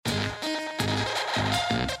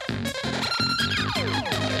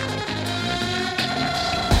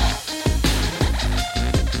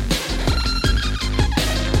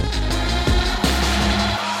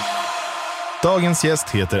Dagens gäst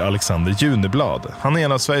heter Alexander Juneblad. Han är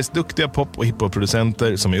en av Sveriges duktiga pop- och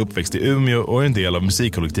hiphop-producenter som är uppväxt i Umeå och är en del av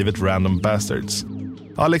musikkollektivet Random Bastards.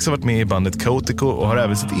 Alex har varit med i bandet Kotiko och har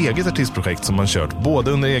även sitt eget artistprojekt som han kört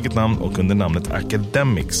både under eget namn och under namnet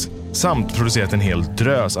Academics. Samt producerat en hel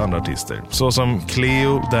drös andra artister, såsom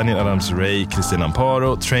Cleo, Daniel Adams-Ray, Christina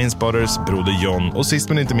Amparo, Trainspotters, Broder John och sist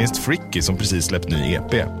men inte minst Fricky som precis släppt ny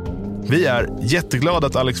EP. Vi är jätteglada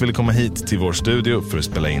att Alex ville komma hit till vår studio för att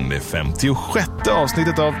spela in det 56:e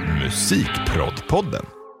avsnittet av Musikproddpodden.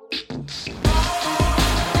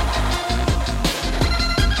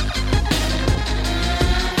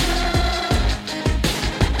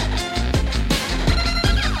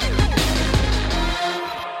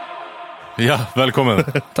 Ja, välkommen.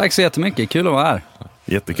 Tack så jättemycket, kul att vara här.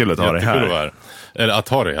 Jättekul att ha dig här. Eller att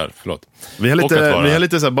ha dig här, förlåt. Vi har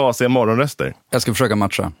lite så här basiga morgonröster. Jag ska försöka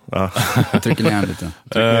matcha. Ja. Jag trycker ner lite.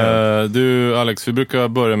 Du Alex, vi brukar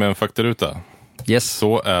börja med en faktaruta. Yes.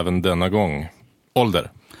 Så även denna gång.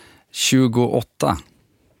 Ålder? 28.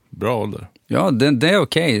 Bra ålder. Ja, det är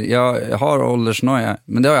okej. Jag har åldersnoja,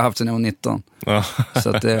 men det har jag haft sedan jag var 19. Ja. Så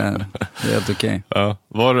att det är helt okej. Ja.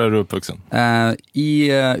 Var är du uppvuxen?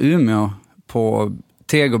 I Umeå, på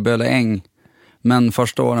Teg och Böleäng. Men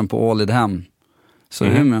första åren på Ålidhem. Så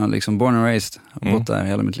Umeå, liksom born and raised. Har bott där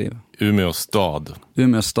hela mitt liv. Umeå stad.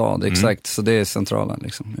 Umeå stad, exakt. Så det är centrala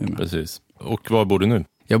liksom, Umeå. Precis. Och var bor du nu?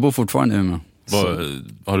 Jag bor fortfarande i Umeå.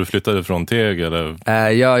 Har du flyttat från Teg eller?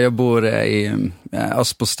 Ja, jag bor i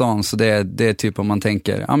öst på stan, så det är typ om man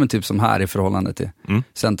tänker, ja men typ som här i förhållande till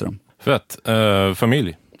centrum. Fett.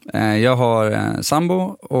 Familj? Jag har sambo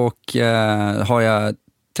och har jag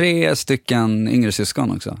 3 stycken yngre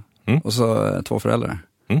syskon också. Och så 2 föräldrar.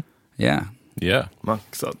 Yeah.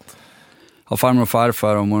 Maxat. Har farmor och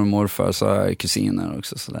farfar och mormor och morfar, så har jag kusiner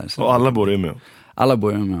också. Så. Och alla bor i Umeå? Alla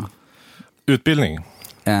bor i Umeå. Utbildning?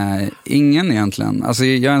 Ingen egentligen. Alltså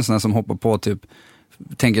jag är en sån här som hoppar på typ,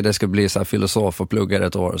 tänker det ska bli så här filosof och pluggar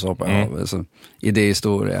ett år och så hoppar jag av. Så,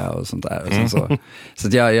 idéhistoria och sånt där. Och så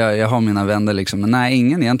att jag har mina vänner liksom. Men nej,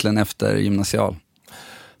 ingen egentligen efter gymnasial.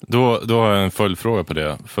 Då har jag en följdfråga på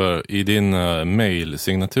det. För i din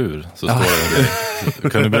mail-signatur så står det,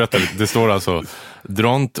 kan du berätta lite? Det står alltså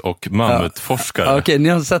dront och mammutforskare. Okej, ni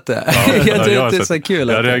har sett det? Ja, jag tycker det är så kul.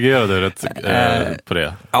 Jag reagerade rätt på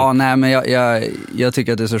det. Ja, nej, men jag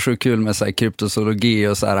tycker att det är så sjukt kul med så här kryptozoologi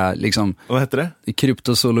och så här liksom. Vad heter det?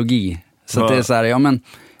 Kryptozoologi. Så att det är så här, ja men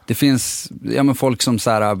det finns folk som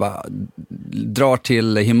så här bara drar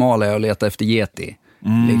till Himalaya och letar efter yeti.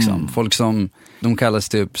 Liksom. Folk som, de kallas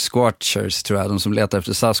typ squatchers tror jag, de som letar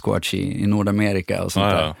efter Sasquatch i Nordamerika och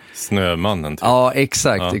sånt där. Ja. Snömannen typ. Ja,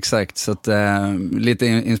 exakt. Så att, lite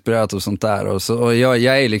inspirerat och sånt där. Och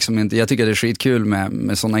jag är liksom inte, jag tycker det är skitkul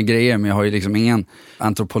med såna grejer, men jag har ju liksom ingen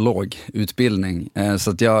antropologutbildning.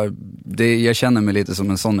 Så att jag känner mig lite som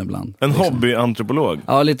en sån ibland. En liksom. Hobbyantropolog?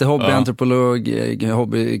 Ja, lite hobbyantropolog,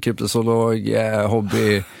 hobbykryptozoolog,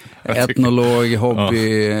 hobby etnolog,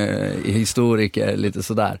 hobbyhistoriker, lite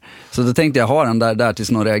sådär. Så då tänkte jag ha den där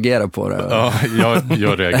tills någon reagerar på det. Ja,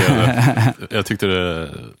 jag reagerade.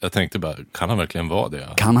 Jag tänkte bara, kan han verkligen vara det?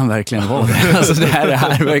 Kan han verkligen vara det? Alltså det här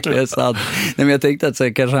är verkligen sant. Nej, men jag tänkte att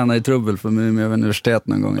så, kanske han är i trubbel för mig med universitet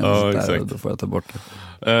någon gång. Ja, så exakt. där, och då får jag ta bort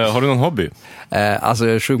det. Har du någon hobby? Alltså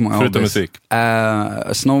jag är sjukt många förutom hobbys. musik?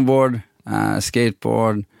 Snowboard,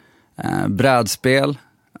 skateboard, brädspel.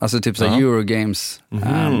 Alltså typ så Eurogames.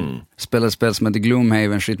 Spelar spel som heter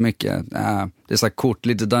Gloomhaven skitmycket. Det är så kort,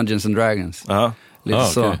 lite Dungeons and Dragons. Lite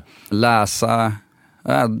så. Okay. Läsa,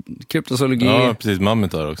 kryptozoologi. Ja, precis,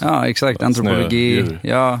 mammutar också. Ja, exakt. Antropologi. Snödjur.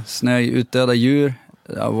 Ja, utdöda djur.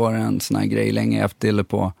 Det har varit en sån här grej länge jag haft till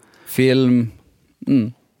på. Film,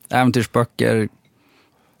 äventyrsböcker,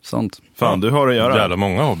 sånt. Fan, du har att göra. Jävla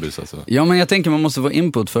många hobbys alltså. Ja, men jag tänker man måste få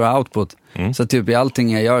input för att output. Så typ i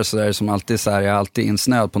allting jag gör så är det som alltid så här, jag är alltid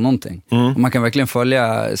insnöad på någonting. Och man kan verkligen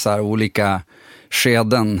följa så här olika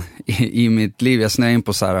skeden i mitt liv. Jag snöar in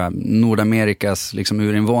på så här Nordamerikas liksom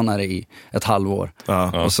urinvånare i ett halvår.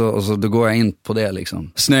 Och så då går jag in på det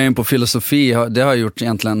liksom. Snöar in på filosofi, det har jag gjort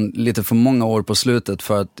egentligen lite för många år på slutet,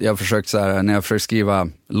 för att jag har försökt så här, när jag försökt skriva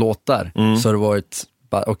låtar så har det varit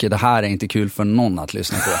okej, det här är inte kul för någon att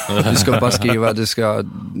lyssna på. Du ska bara skriva, du ska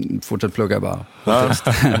fortsätta plugga bara.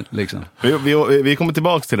 Liksom. Vi kommer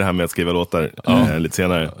tillbaka till det här med att skriva låtar lite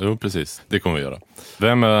senare. Jo, precis. Det kommer vi göra.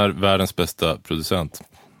 Vem är världens bästa producent?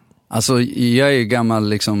 Alltså, jag är ju gammal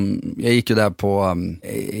liksom, jag gick ju där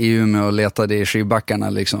i Umeå och letade i skivbackarna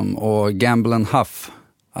liksom, och Gamble & Huff,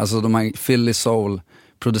 alltså de här Philly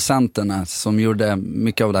Soul-producenterna som gjorde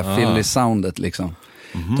mycket av det här Philly-soundet liksom.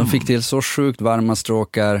 De fick till så sjukt varma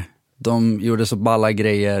stråkar. De gjorde så balla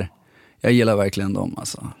grejer. Jag gillar verkligen dem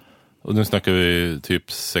alltså. Och nu snackar vi typ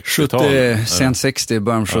 60-tal. Sent 60,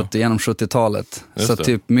 början 70, genom 70-talet. Just så det.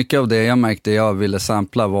 typ mycket av det jag märkte jag ville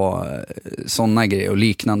sampla var sådana grejer och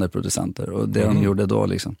liknande producenter. Och det de gjorde då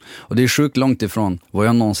liksom. Och det är sjukt långt ifrån vad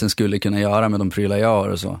jag någonsin skulle kunna göra med de prylar jag har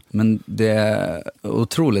och så. Men det är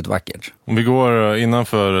otroligt vackert. Om vi går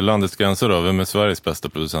innanför landets gränser då, vem är Sveriges bästa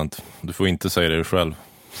producent? Du får inte säga det själv.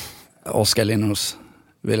 Oskar Linnros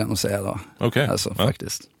vill jag nog säga då. Okej. Alltså Ja.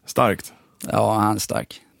 faktiskt. Starkt. Ja, han är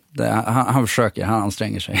stark. Han försöker, han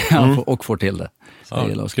anstränger sig och får till det. Så jag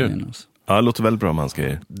gillar Oskar kul. Linnros. Ja, det låter väldigt bra med hans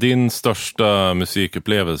grejer. Din största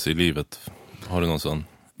musikupplevelse i livet, har du någon sån?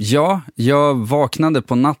 Ja, jag vaknade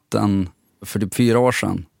på natten för typ 4 år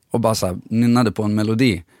sedan och bara så här nynnade på en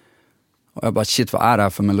melodi. Och jag bara, shit, vad är det här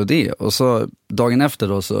för melodi? Och så dagen efter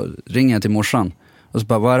då så ringer jag till morsan. Och så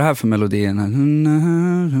bara, vad är det här för melodi?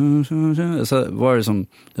 Så var det som,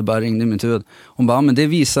 det bara ringde i mitt huvud. Hon bara, men det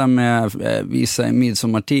visar i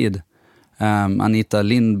midsommartid. Anita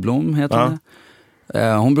Lindblom heter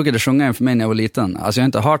det. Hon brukade sjunga den för mig när jag var liten. Alltså jag har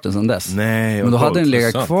inte hört den sedan dess. Nej, men då hade den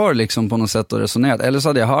legat sant. kvar liksom på något sätt och resonerat. Eller så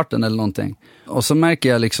hade jag hört den eller någonting. Och så märker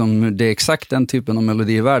jag liksom hur det är exakt den typen av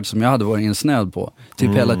melodivärld som jag hade varit insnöd på.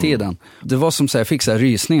 Typ hela tiden. Det var som så jag fick så här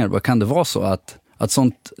rysningar. Bara, kan det vara så att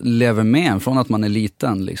sånt lever med en från att man är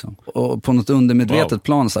liten liksom. Och på något undermedvetet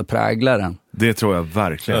plan så här präglar den. Det tror jag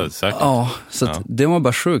verkligen. Ja, säkert. Ja, så att det var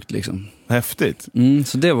bara sjukt liksom. Häftigt.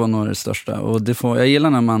 Så det var nog det största. Och jag gillar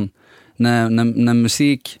när man när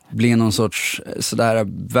musik blir någon sorts sådär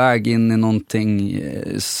väg in i någonting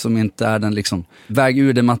som inte är den liksom väg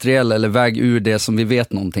ur det materiella eller väg ur det som vi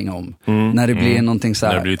vet någonting om. När det blir någonting så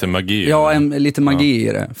här. När det blir lite magi. Ja, lite magi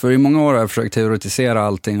i det. För i många år har jag försökt teoretisera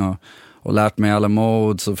allting och lärt mig alla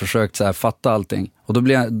modes och försökt så här fatta allting. Och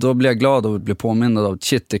då blir jag glad och blir påmind av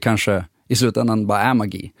shit, det kanske i slutändan bara är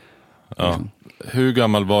magi. Ja. Hur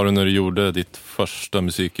gammal var du när du gjorde ditt första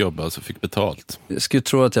musikjobb, alltså fick betalt? Jag skulle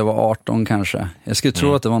tro att jag var 18 kanske. Jag skulle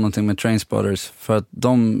tro att det var någonting med Trainspotters. För att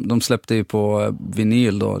de släppte ju på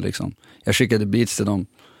vinyl då liksom. Jag skickade beats till dem.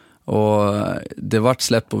 Och det vart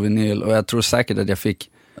släppt på vinyl. Och jag tror säkert att jag fick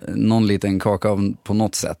någon liten kaka på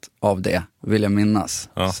något sätt av det, vill jag minnas.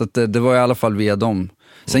 Ja. Så att det var i alla fall via dem.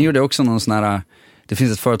 Sen gjorde jag också någon sån här, det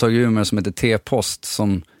finns ett företag i Umeå som heter T-post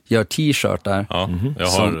som gör t-shirtar. Ja, jag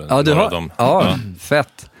har du några har av dem. Ja,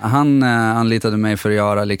 fett. Han anlitade mig för att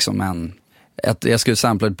göra liksom jag skulle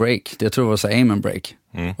sampla ett break. Jag tror det var så aim and break.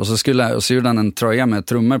 Och så gjorde han en tröja med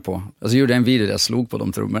trummor på. Och så gjorde jag en video där jag slog på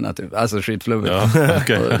de trummorna typ. Alltså skitflubbigt. Ja,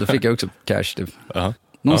 okay. Och då fick jag också cash typ. Uh-huh.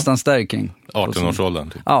 Någonstans där kring. 18-årsåldern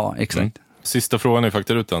typ. Ja, exakt. Sista frågan i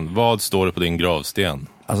faktarutan. Vad står det på din gravsten?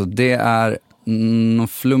 Alltså det är någon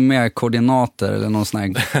flummiga koordinater eller någon sån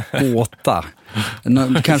här gåta.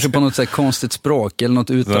 Kanske på något så här konstigt språk eller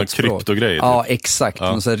något utåt språk. Kryptogrej. Ja, exakt.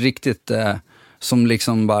 Ja. Något så här riktigt som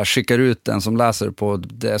liksom bara skickar ut den som läser på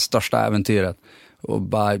det största äventyret. Och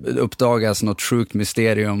bara uppdagas något sjukt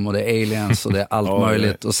mysterium och det är aliens och det är allt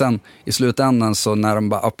möjligt. Och sen i slutändan så när de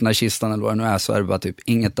bara öppnar kistan eller vad det nu är så är det bara typ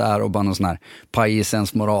inget där och bara någon sån här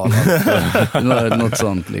pajisens moral. Något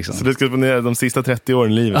sånt liksom. Så du ska spendera de sista 30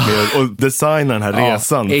 åren i livet med och designa den här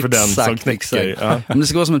resan för den som knäcker. Ja. Men det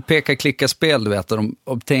ska gå som ett peka-klicka-spel, du vet, där de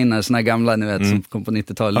obtainer såna här gamla, ni vet, som kom på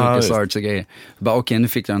 90-talet, Lucas Arts och grejer. Bara okej, nu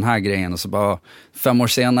fick du den här grejen och så bara 5 år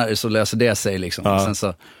senare så löser det sig liksom. Och sen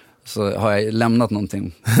så har jag lämnat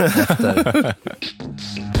någonting efter.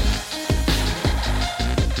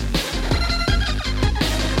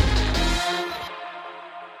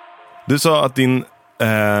 Du sa att din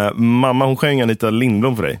mamma, hon sjöng Anita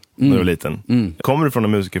Lindblom för dig när du var liten. Kommer du från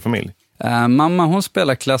en musikerfamilj? Mamma, hon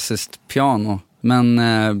spelar klassiskt piano,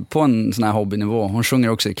 men på en sån här hobbynivå. Hon sjunger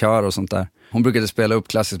också i kör och sånt där. Hon brukade spela upp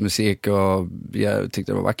klassisk musik och jag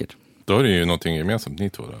tyckte det var vackert. Då är det ju någonting gemensamt, ni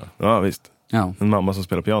två där. Ja, visst. Ja. En mamma som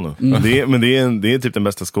spelar piano. Det är typ den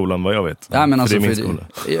bästa skolan vad jag vet. Ja, men alltså, det är min skola.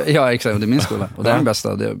 Ja, exakt. Det är min skola. Och det är den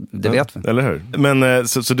bästa, det vet vi. Eller hur? Men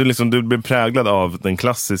så du blir präglad av den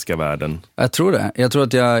klassiska världen? Jag tror det. Jag tror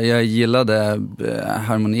att jag gillade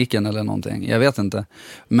harmoniken eller någonting. Jag vet inte.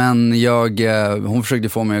 Men hon försökte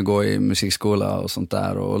få mig att gå i musikskola och sånt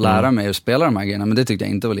där. Och lära mig att spela de här grejerna. Men det tyckte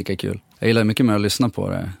jag inte var lika kul. Jag gillade mycket mer att lyssna på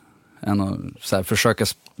det än att så här, försöka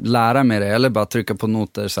lära mig det eller bara trycka på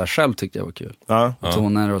noter så här, själv tyckte jag var kul. Och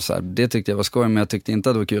toner och så här, det tyckte jag var skoj, men jag tyckte inte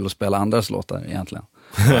att det var kul att spela andras låtar egentligen.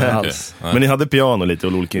 Alls. Men ni hade piano lite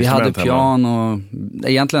och olika instrument. Vi hade piano,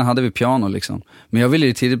 egentligen hade vi piano liksom. Men jag ville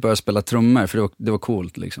ju tidigt börja spela trummor för det var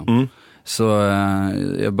coolt liksom. Så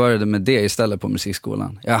jag började med det istället på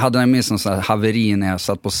musikskolan. Jag hade en sån här haveri när jag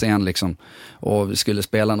satt på scen liksom, och skulle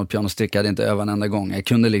spela något pianostycke. Jag hade inte övat en enda gång. Jag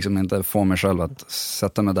kunde liksom inte få mig själv att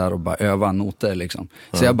sätta mig där och bara öva noter liksom.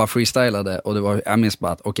 Så jag bara freestylade, och det var, jag minns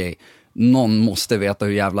bara att okej, någon måste veta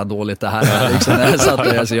hur jävla dåligt det här är liksom. När jag satt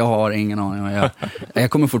där, alltså, jag har ingen aning.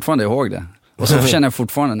 Jag kommer fortfarande ihåg det. Och så känner jag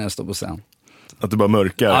fortfarande när jag står på scen. Att du bara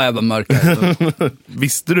mörkar? Ja, jag bara mörkar.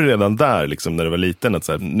 Visste du redan där, liksom, när du var liten, att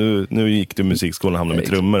så här, nu gick du musikskolan och hamnade med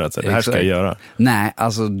trummor, att så här, det här ska jag göra? Nej,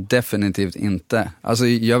 alltså definitivt inte. Alltså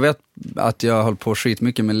jag vet att jag höll på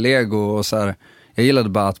skitmycket med Lego och så här. Jag gillade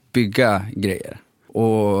bara att bygga grejer.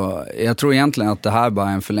 Och jag tror egentligen att det här bara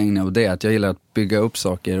är en förlängning av det. Att jag gillar att bygga upp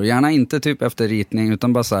saker. Och gärna inte typ efter ritning,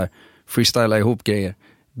 utan bara så här freestyla ihop grejer.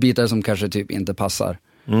 Bitar som kanske typ inte passar.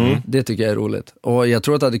 Det tycker jag är roligt. Och jag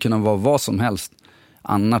tror att det hade kunnat vara vad som helst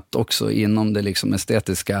annat också inom det liksom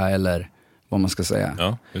estetiska, eller vad man ska säga.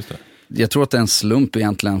 Ja, just det. Jag tror att det är en slump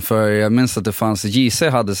egentligen, för jag minns att det fanns, JC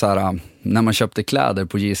hade så här, när man köpte kläder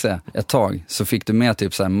på JC ett tag, så fick du med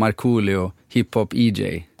typ så här Markoolio hiphop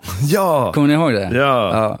EJ. Ja! Kommer ni ihåg det?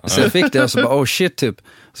 Ja. Så jag fick det och så bara, oh shit typ.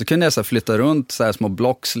 Så kunde jag så här flytta runt så här små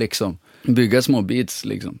blocks liksom, bygga små beats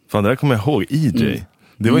liksom. Fan, det där kommer jag ihåg, EJ.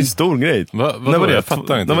 Det var en stor grej. När var det? Jag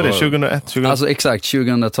fattar inte. När var det? 2001? 2000? Alltså exakt,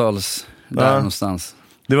 2000-tals, där någonstans.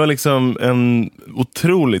 Det var liksom en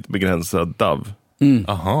otroligt begränsad DAW.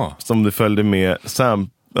 Aha. Som det följde med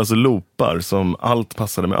alltså loopar som allt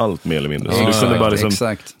passade med allt mer eller mindre. Så du kunde bara liksom,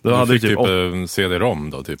 exakt. Då hade du fick typ CD-ROM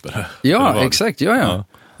då typ. Ja, exakt, ja.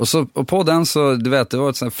 Och på den så, du vet, det var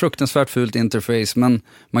ett så här fruktansvärt fult interface, men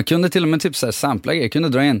man kunde till och med typ så här sampla grejer, jag kunde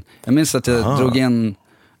dra in. Jag minns att jag drog in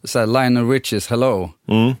så här Lionel Richie's Hello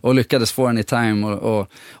och lyckades få den i time,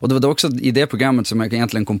 och det var också i det programmet som jag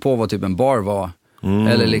egentligen kom på vad typ en bar var.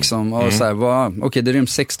 Eller liksom, och så här, okej, det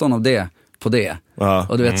ryms 16 av det på det.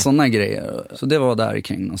 Och du vet, sådana grejer. Så det var där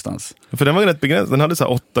kring någonstans. För den var rätt begränsad, den hade så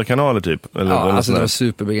här 8 kanaler typ. Eller, ja, eller alltså det var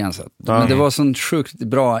superbegränsat. Men det var sån sjukt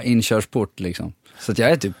bra inkörsport liksom. Så att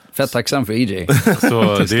jag är typ fett tacksam för EJ.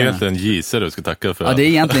 Så det är egentligen JC du ska tacka för. Ja, det är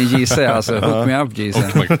egentligen JC, alltså hook me up JC.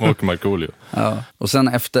 Och Markoolio. Ja, och sen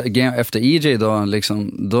efter EJ då,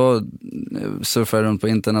 liksom, då surfade jag runt på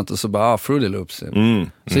internet och så bara, Fruity Loops.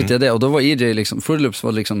 Så hittade jag det, och då var EJ liksom, Fruity Loops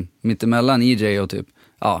var liksom mittemellan EJ och typ,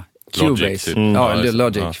 Cubase. Typ.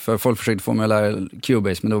 Logic. För folk försökte få mig att lära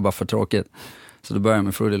Cubase, men det var bara för tråkigt. Så då började jag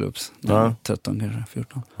med Fruity Loops. 13 kanske,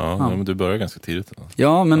 14. Ja, men du började ganska tidigt. Då.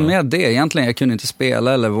 Ja, men med det egentligen, jag kunde inte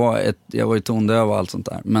spela eller jag var ju tondöv och allt sånt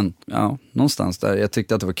där. Men ja, någonstans där, jag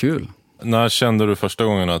tyckte att det var kul. När kände du första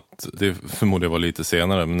gången att, det förmodligen var lite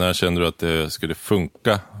senare, men när kände du att det skulle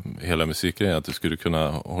funka, hela musikgrejen, att du skulle kunna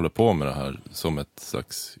hålla på med det här som ett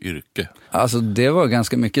slags yrke? Alltså det var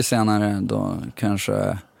ganska mycket senare då,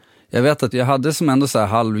 kanske. Jag vet att jag hade som ändå så här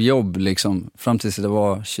halvjobb liksom, fram tills det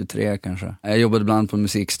var 23 kanske. Jag jobbade bland på en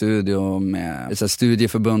musikstudio med ett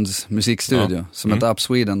studieförbunds musikstudio som hette Up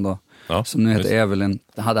Sweden då. Ja, som nu heter Evelyn.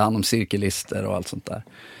 Jag hade hand om cirkelister och allt sånt där.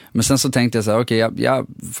 Men sen så tänkte jag så här, okej,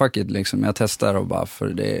 fuck it liksom, jag testar och bara för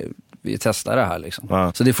det, vi testar det här liksom.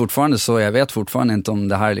 Ja. Så det är fortfarande så, jag vet fortfarande inte om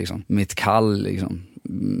det här liksom, mitt kall liksom,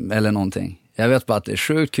 eller någonting. Jag vet bara att det är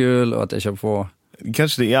sjukt kul och att jag kör på.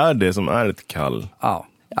 Kanske det är det som är ett kall. Ja.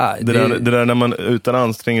 Ja, det där när man utan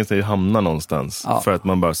ansträngning sig hamnar någonstans för att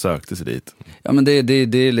man bara sökte sig dit. Ja, men det är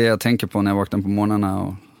det jag tänker på när jag vaknar på morgnarna,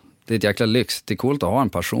 och det är ett jäkla lyx. Det är coolt att ha en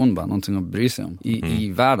passion, bara någonting att bry sig om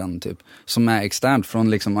i världen typ, som är externt från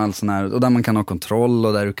liksom allt sån här, och där man kan ha kontroll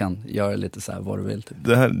och där du kan göra lite så här vad du vill typ.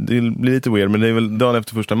 Det blir lite weird, men det är väl dagen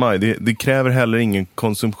efter 1 maj. Det kräver heller ingen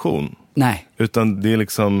konsumtion. Nej. Utan det är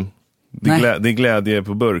liksom det är glädje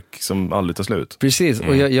på burk som aldrig tar slut. Precis,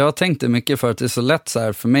 och jag tänkte mycket för att det är så lätt så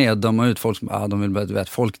här för mig att döma ut folk som, de vill bara, du vet,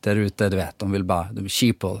 folk där ute, du vet, de vill bara, de är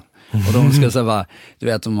sheeple. Och de ska så bara, du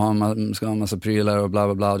vet, de ska ha en massa prylar och bla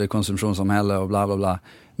bla bla, och det är konsumtionssamhälle och bla bla bla.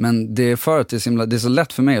 Men det är för att det är så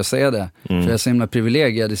lätt för mig att säga det. För jag är så himla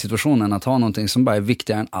privilegierad i situationen att ha någonting som bara är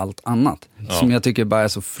viktigare än allt annat. Som jag tycker bara är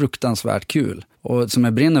så fruktansvärt kul. Och som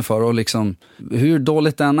jag brinner för, och liksom hur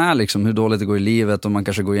dåligt den är liksom, hur dåligt det går i livet och man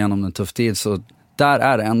kanske går igenom en tuff tid, så där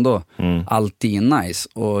är det ändå alltid nice.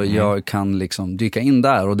 Och jag kan liksom dyka in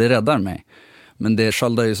där och det räddar mig. Men det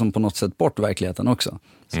sköldar ju som på något sätt bort verkligheten också.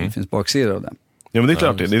 Så det finns baksidor av det. Ja, men det är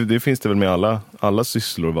klart, det finns det väl med alla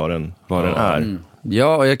sysslor vad den är.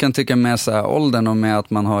 Ja, och jag kan tycka med så här, åldern och med att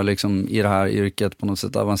man har liksom i det här yrket på något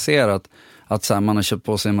sätt avancerat, att så här, man har köpt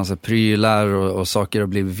på sig en massa prylar och saker har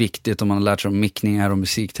blivit viktigt, och man har lärt sig om mickningar och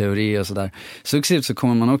musikteori och sådär. Successivt så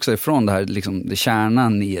kommer man också ifrån det här, liksom, det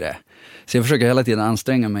kärnan i det. Så jag försöker hela tiden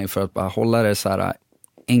anstränga mig för att bara hålla det så här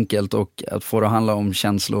enkelt och att få det att handla om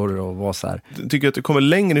känslor och vara så här. Du tycker att du kommer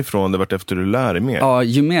längre ifrån det vart efter du lär dig mer? Ja,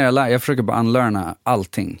 ju mer jag lär, jag försöker bara unlearna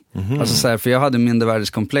allting. Alltså så här, för jag hade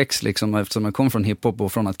mindervärdeskomplex liksom, eftersom jag kom från hiphop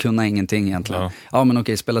och från att kunna ingenting egentligen. Ja men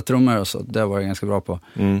okej, spela trummor och så, det var jag ganska bra på.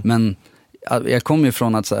 Men jag kom ju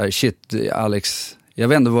från att så här, shit Alex, jag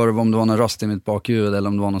vet inte om det var någon röst i mitt bakhuvud eller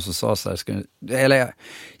om det var någon som sa så här,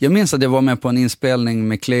 jag minns att jag var med på en inspelning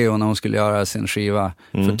med Cleo när hon skulle göra sin skiva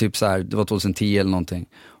för typ så här, det var 2010 eller någonting.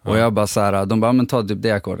 Och jag bara så här, de bara, men ta typ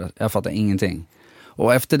det ackordet. Jag fattar ingenting.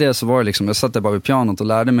 Och efter det så var det liksom, jag satt där bara vid pianot och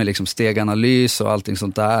lärde mig liksom steganalys och allting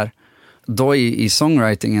sånt där. Då i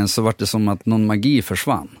songwritingen så var det som att någon magi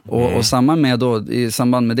försvann. Och i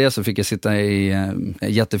samband med det så fick jag sitta i en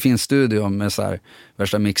jättefin studio med så här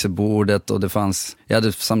värsta mixerbordet och jag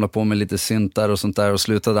hade samlat på mig lite syntar och sånt där och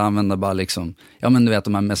slutade använda bara liksom, ja men du vet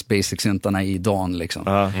de här mest basic syntarna i dagen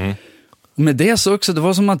liksom. Med det så också, det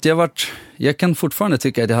var som att jag kan fortfarande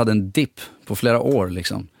tycka att jag hade en dipp på flera år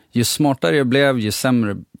liksom. Ju smartare jag blev, ju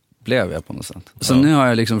sämre blev jag på något sätt. Så nu har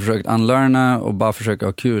jag liksom försökt unlearna och bara försöka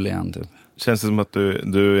ha kul igen typ. Känns det som att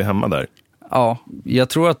du är hemma där? Ja, jag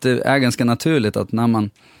tror att det är ganska naturligt att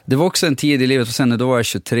det var också en tid i livet och sen då var jag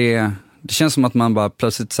 23. Det känns som att man bara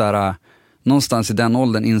plötsligt så här, någonstans i den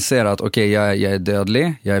åldern inser att okej, jag är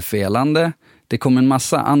dödlig, jag är felande. Det kommer en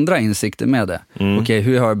massa andra insikter med det. Okej,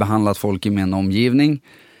 hur har jag behandlat folk i min omgivning?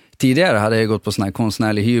 Tidigare hade jag gått på sån här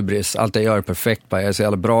konstnärlig hybris. Allt jag gör är perfekt. Jag är så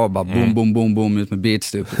jävla bra. Bara boom, boom, boom, boom. Ut med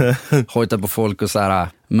beats typ. Hojta på folk och så här.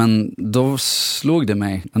 Men då slog det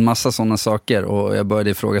mig en massa sådana saker. Och jag började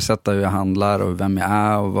ifrågasätta hur jag handlar och vem jag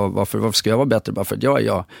är. Och varför ska jag vara bättre bara för att jag är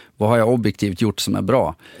jag? Vad har jag objektivt gjort som är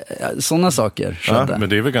bra? Sådana saker skedde. Men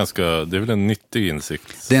det är väl en nyttig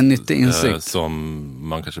insikt. Det är en nyttig insikt. Som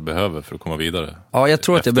man kanske behöver för att komma vidare. Ja, jag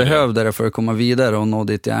tror att jag behövde det för att komma vidare och nå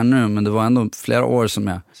dit jag är nu. Men det var ändå flera år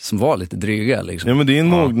som var lite dryga liksom. Ja, men det är en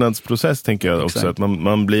mognadsprocess tänker jag också. Exakt. Att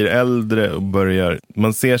man blir äldre och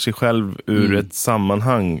man ser sig själv ur ett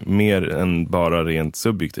sammanhang mer än bara rent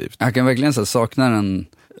subjektivt. Jag kan verkligen sakna den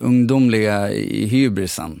ungdomliga i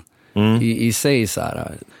hybrisen i sig så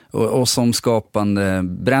här, och som skapande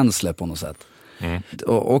bränsle på något sätt.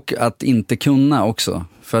 Och att inte kunna också.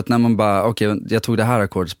 För att när man bara, okej, jag tog det här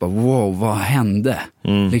ackordet, bara wow, vad hände?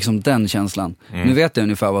 Liksom den känslan. Nu vet jag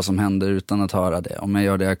ungefär vad som händer utan att höra det. Om jag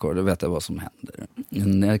gör det ackordet vet jag vad som händer.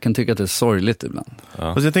 Men jag kan tycka att det är sorgligt ibland.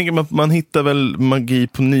 Alltså jag tänker att man hittar väl magi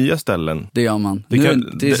på nya ställen. Det gör man.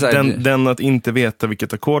 Den att inte veta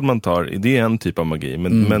vilket ackord man tar, det är en typ av magi.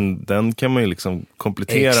 Men den kan man ju liksom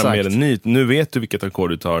komplettera med en ny. Nu vet du vilket ackord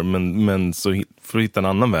du tar, men så får du hitta en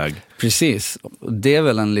annan väg. Precis. Det är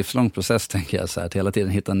väl en livslång process tänker jag, så här, att hela tiden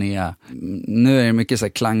hitta nya. Nu är det mycket så här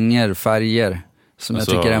klanger, färger som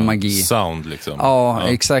alltså, jag tycker är magi. Sound liksom. Ja,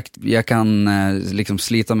 exakt. Jag kan liksom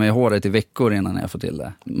slita mig i håret i veckor innan jag får till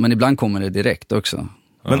det. Men ibland kommer det direkt också.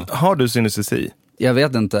 Men har du synestesi? Jag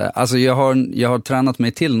vet inte. Alltså jag har tränat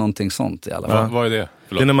mig till någonting sånt i alla fall. Vad är det?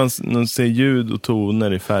 Förlåt. Det är när man ser ljud och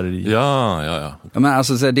toner i färg. Ja. Men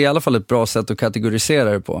alltså, det är i alla fall ett bra sätt att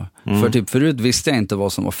kategorisera det på. För typ förut visste jag inte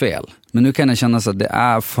vad som var fel. Men nu kan jag känna så att det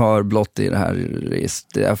är för blått i det här.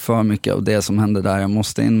 Det är för mycket av det som händer där. Jag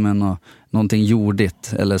måste in med någonting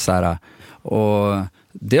jordigt. Eller så här. Och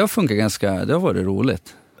det har funkat det har varit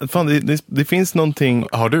roligt. Fan, det finns någonting...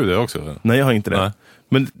 Har du det också? Nej, jag har inte det. Nej.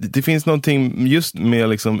 Men det finns någonting just med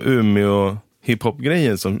liksom Umeå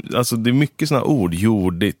hiphop-grejen som, alltså det är mycket såna ord,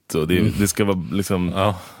 jordigt och det ska vara liksom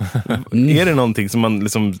är det någonting som man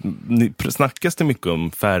liksom, snackas det mycket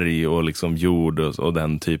om färg och liksom jord och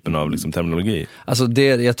den typen av liksom terminologi? Alltså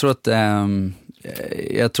jag tror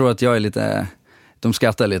att jag är lite, de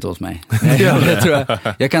skrattar lite åt mig.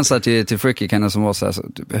 Jag kan säga till Fricky kan jag som var så här, så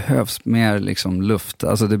det behövs mer liksom luft.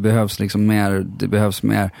 Alltså det behövs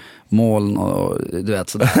mer moln och du vet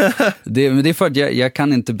sådär. Det är för att jag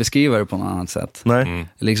kan inte beskriva det på något annat sätt. Nej.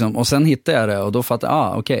 Liksom, och sen hittar jag det och då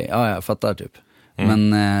fattar jag, jag fattar typ.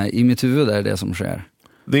 Men i mitt huvud är det som sker.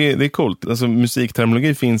 Det är coolt. Alltså,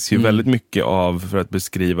 musikterminologi finns ju väldigt mycket av för att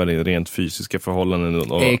beskriva det rent fysiska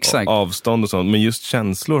förhållanden och avstånd och sånt. Men just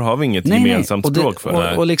känslor har vi inget gemensamt språk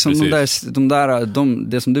för. Och liksom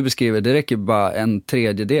det som du beskriver, det räcker bara en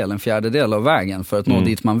fjärdedel av vägen för att nå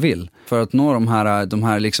dit man vill. För att nå de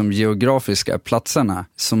här liksom geografiska platserna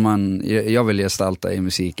som jag vill gestalta i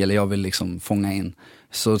musik eller jag vill liksom fånga in.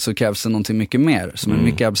 Så krävs det någonting mycket mer som är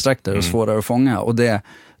mycket abstraktare och svårare att fånga. Och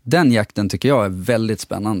den jakten tycker jag är väldigt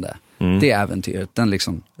spännande. Det äventyret,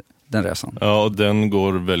 den resan. Ja, och den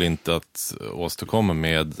går väl inte att åstadkomma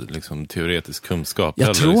med liksom teoretisk kunskap.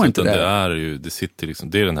 Jag tror inte det. Det är ju, det sitter liksom,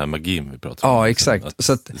 det är den här magin vi pratar om. Ja, exakt.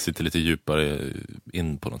 Så att det sitter lite djupare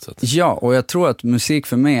in på något sätt. Ja, och jag tror att musik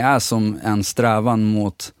för mig är som en strävan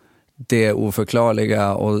mot det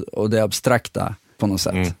oförklarliga och det abstrakta på något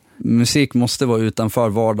sätt. Musik måste vara utanför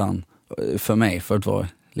vardagen för mig för att vara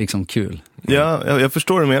liksom kul. Ja, jag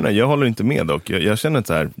förstår vad du menar. Jag håller inte med dock. Jag känner att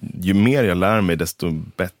så här, ju mer jag lär mig desto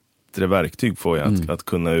bättre verktyg får jag att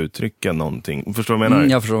kunna uttrycka någonting. Förstår du vad jag menar?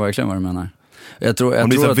 Jag förstår verkligen vad du menar. Jag tror om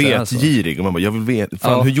det är så att vetgirig och man bara, jag vill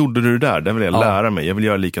veta, hur gjorde du det där? Det vill jag lära mig. Jag vill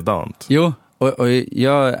göra likadant. Jo, och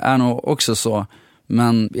jag är nog också så,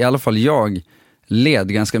 men i alla fall jag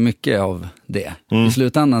led ganska mycket av det. I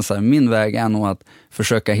slutändan så här, min väg är nog att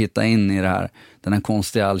försöka hitta in i det här, den här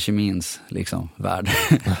konstiga alkemins liksom, värld.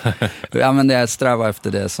 Ja, men det är att sträva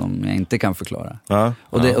efter det som jag inte kan förklara.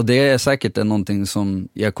 Och det är säkert någonting som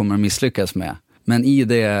jag kommer att misslyckas med. Men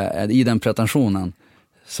i den pretensionen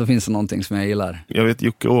så finns det någonting som jag gillar. Jag vet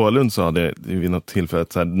Jocke Åhlund sa det vid något tillfälle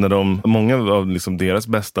så här, när många av liksom deras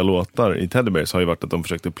bästa låtar i Teddy Bears har ju varit att de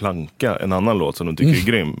försökte planka en annan låt som de tycker är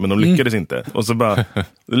grym, men de lyckades inte. Och så bara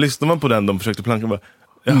lyssnar man på den de försökte planka och bara,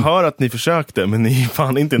 jag hör att ni försökte, men ni är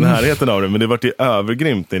fan inte i närheten av det, men det var ju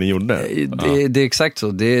övergrymt det ni gjorde. Det är exakt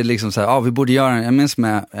så. Det är liksom så här, vi borde göra, jag minns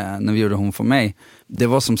med när vi gjorde Hon för mig, det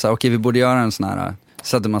var som så här, okej, vi borde göra en sån här,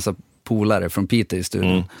 satte en massa polare från Peter i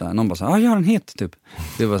studion. Någon bara så gör en hit typ.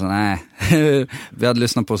 Det var så nej. Vi hade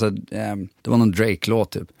lyssnat på så det var någon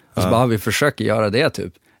Drake-låt typ. Och så bara, vi försöker göra det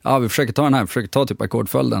typ. Ja, vi försöker ta den här, försöker ta typ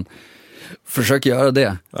ackordföljden. Försöker göra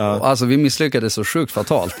det. Och alltså vi misslyckades så sjukt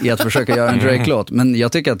fatalt i att försöka göra en Drake-låt. Men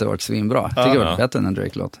jag tycker att det har varit svinbra. Jag tycker det var bättre än en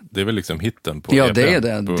Drake-låt. Det är väl liksom hitten på EPn. Det är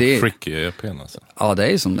det. På Freaky EPn alltså. Ja, det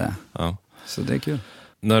är ju som det. Ja. Så det är kul.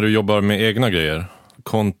 När du jobbar med egna grejer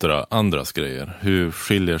kontra andras grejer, hur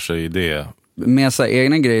skiljer sig det? Med så här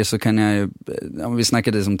egna grejer så kan jag ju, vi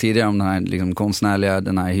snackade som tidigare om den här liksom konstnärliga,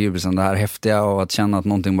 den här hybrisen, det här häftiga och att känna att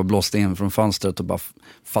någonting bara blåste in från fönstret och bara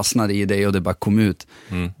fastnade i dig och det bara kom ut.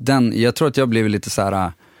 Jag tror att jag blev lite så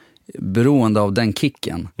här beroende av den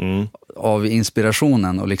kicken, av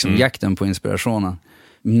inspirationen och liksom jakten på inspirationen.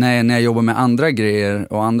 När jag jobbar med andra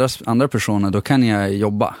grejer och andra personer, då kan jag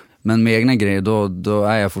jobba. Men med egna grejer, då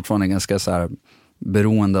är jag fortfarande ganska så här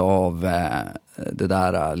beroende av det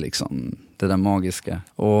där liksom, det där magiska.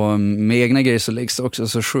 Och med egna grejer så läggs det också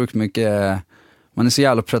så sjukt mycket, man är så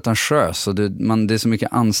jävla pretentiös och det är så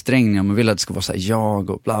mycket ansträngningar, man vill att det ska vara så här jag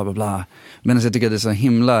och bla bla bla. Men jag tycker att det är så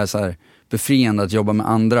himla så här befriande att jobba med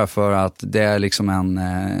andra, för att det är liksom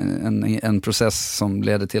en process som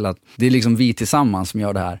leder till att det är liksom vi tillsammans som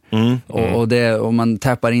gör det här. Och man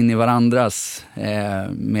tappar in i varandras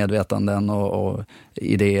medvetanden och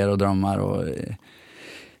idéer och drömmar och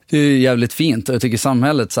det är jävligt fint. Och jag tycker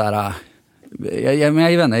samhället så här,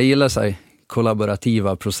 jag gillar så här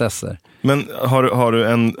kollaborativa processer. Men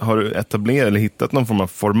har du etablerat eller hittat någon form av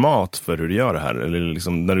format för hur du gör det här? Eller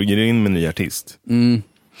liksom när du ger in med en ny artist?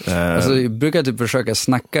 Alltså, jag brukar typ försöka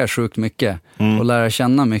snacka sjukt mycket och lära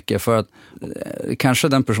känna mycket, för att kanske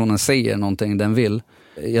den personen säger någonting den vill.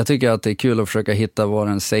 Jag tycker att det är kul att försöka hitta vad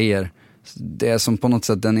den säger. Det är som på något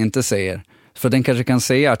sätt den inte säger. För den kanske kan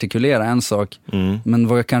artikulera en sak, men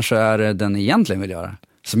vad kanske är det den egentligen vill göra?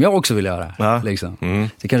 Som jag också vill göra. Liksom.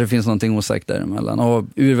 Det kanske finns någonting osagt däremellan. Och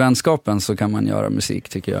ur vänskapen så kan man göra musik,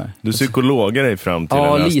 tycker jag. Du psykologar dig fram till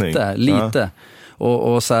en lösning? Ja, lite.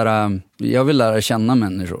 Och så här, jag vill lära känna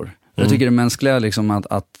människor. Jag tycker det mänskliga liksom,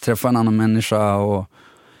 att träffa en annan människa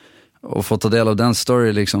och få ta del av den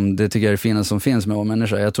story liksom, det tycker jag är det finaste som finns med vår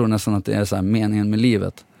människa. Jag tror nästan att det är så här meningen med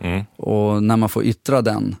livet. Och när man får yttra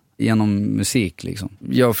den genom musik liksom.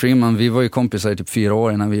 Jag och Freeman, vi var ju kompisar i typ 4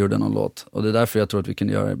 år innan vi gjorde någon låt. Och det är därför jag tror att vi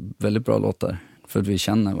kunde göra väldigt bra låtar. För att vi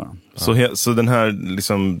känner varandra. Så den här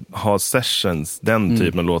liksom ha sessions, den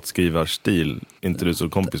typen av låtskrivarstil, inte du så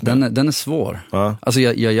kompis med? Den är svår. Alltså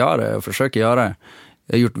jag gör det, jag försöker göra det.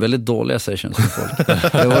 Jag har gjort väldigt dåliga sessions med folk.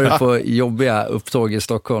 Jag har varit på jobbiga upptåg i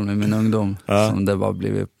Stockholm med min ungdom. Som det bara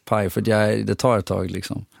blivit paj. För det tar ett tag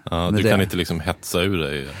liksom. Du kan inte liksom hetsa ur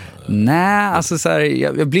dig? Nej, alltså så här,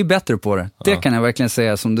 jag blir bättre på det. Det kan jag verkligen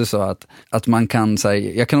säga, som du sa. Att man kan, så här,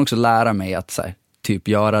 jag kan också lära mig att så här, typ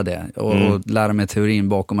göra det. Och lära mig teorin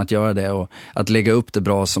bakom att göra det. Och att lägga upp det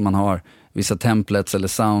bra, så man har vissa templates eller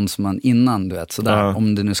sounds man innan, du vet, sådär,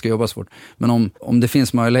 om det nu ska jobba svårt. Men om det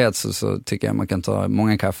finns möjlighet så tycker jag man kan ta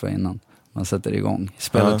många kaffe innan man sätter igång.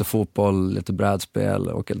 Spela lite fotboll, lite brädspel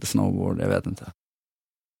och lite snowboard, jag vet inte.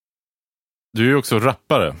 Du är ju också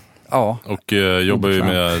rappare. Ja. Och jobbar ju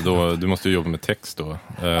med då, du måste ju jobba med text då.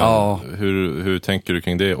 Hur tänker du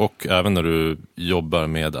kring det? Och även när du jobbar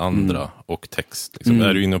med andra och text. Liksom.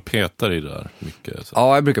 Är du inne och petar i det där mycket? Så?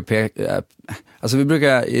 Ja, jag brukar peka. Alltså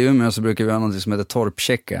i Umeå så brukar vi ha något som heter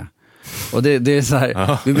torpchecka. Och det är så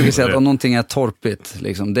här, vi brukar säga att om någonting är torpigt,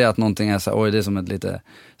 liksom, det är att någonting är så här, oj, det är som ett lite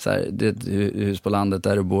så här, det är ett hus på landet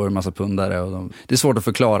där det bor en massa pundare och det är svårt att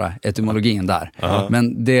förklara etymologin där.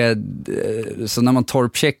 Men så när man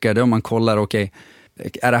torpcheckar det, om man kollar, okej,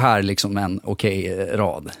 är det här liksom en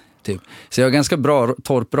rad typ. Så jag har ganska bra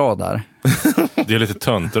torprad där. Det är lite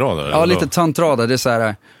töntrad. Ja, lite töntrad. Det är så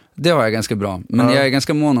här, det har jag ganska bra. Men jag är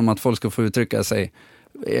ganska mån om att folk ska få uttrycka sig.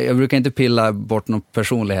 Jag brukar inte pilla bort någon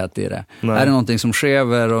personlighet i det. Nej. Är det någonting som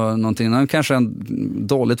skever och någonting, kanske en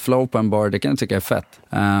dåligt flow på en bar, det kan jag tycka är fett.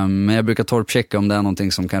 Men jag brukar torpchecka om det är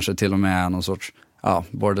någonting som kanske till och med är någon sorts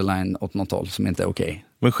borderline åt något håll som inte är okej.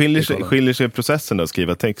 Men skiljer sig processen då att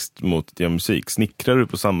skriva text mot att göra musik? Snickrar du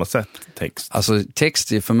på samma sätt text? Alltså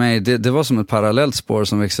text för mig, det var som ett parallellt spår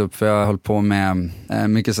som växte upp, för jag höll på med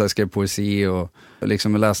mycket så här, skrev poesi och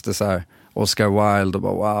liksom jag läste så här Oscar Wilde och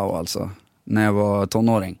bara wow alltså. När jag var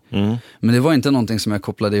tonåring. Men det var inte någonting som jag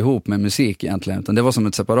kopplade ihop med musik egentligen, utan det var som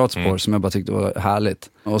ett separat spår som jag bara tyckte var härligt.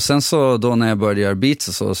 Och sen så då när jag började göra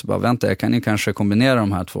beats och så bara vänta, jag kan ju kanske kombinera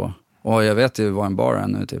de här två. Och jag vet ju vad en bar är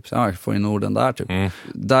nu typ. Så jag får in orden där typ.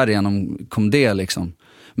 Därigenom kom det liksom.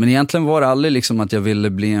 Men egentligen var det aldrig liksom att jag ville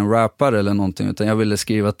bli en rappare eller någonting, utan jag ville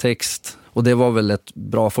skriva text. Och det var väl ett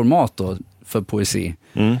bra format då för poesi.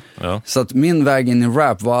 Så att min väg in i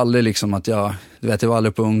rap var aldrig liksom att jag var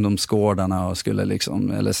aldrig på ungdomsgårdarna och skulle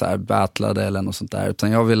liksom, eller så här battlade eller något sånt där,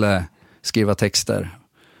 utan jag ville skriva texter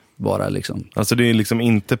bara liksom. Alltså det är liksom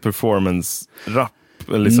inte performance-rap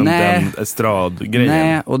eller liksom den estradgrejen?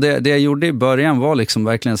 Nej, och det jag gjorde i början var liksom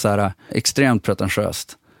verkligen så här extremt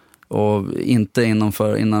pretentiöst. Och inte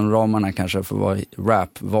innan ramarna kanske för vad rap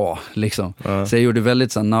var liksom. Så jag gjorde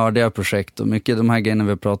väldigt så här nördiga projekt och mycket de här grejerna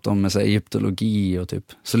vi pratade om med så här egyptologi och typ.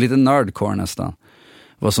 Så lite nerdcore nästan.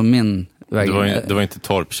 Var som min väg. Det var inte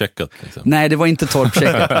torpcheckat liksom. Nej, det var inte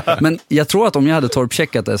torpcheckat. Men jag tror att om jag hade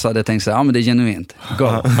torpcheckat det så hade jag tänkt så här, men det är genuint. Go.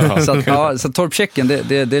 Så torpchecken,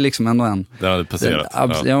 det är liksom ändå en... Det hade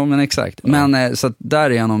passerat. Ja, men exakt. Men så att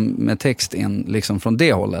därigenom med text in liksom från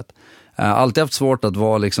det hållet. Alltid haft svårt att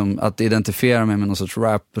vara liksom, att identifiera mig med någon sorts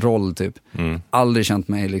rap-roll typ. Aldrig känt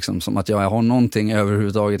mig liksom som att jag har någonting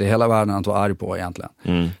överhuvudtaget i hela världen att vara arg på egentligen.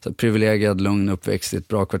 Så privilegierad, lugn uppväxt i ett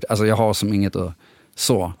bra kvarter. Alltså jag har som inget att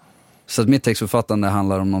så att mitt textförfattande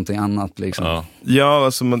handlar om någonting annat liksom. Ja,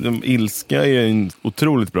 alltså ilska är en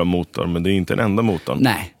otroligt bra motor, men det är inte den enda motorn.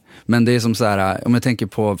 Nej, men det är som så här, om jag tänker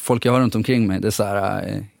på folk jag har runt omkring mig, det är så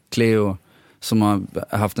här Cleo som har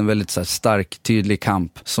haft en väldigt så här, stark, tydlig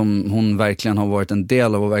kamp som hon verkligen har varit en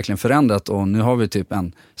del av och verkligen förändrat, och nu har vi typ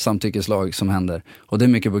en samtyckeslag som händer, och det är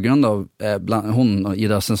mycket på grund av hon och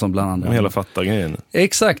Ida Östensson bland andra. Hela fatta-grejen.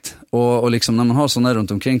 Exakt, och liksom när man har sådana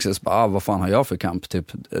runt omkring sig så bara, vad fan har jag för kamp?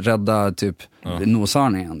 Typ rädda typ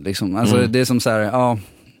noshörningen liksom. Alltså det är som så här,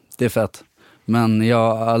 det är fett. Men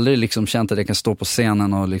jag har aldrig liksom känt att jag kan stå på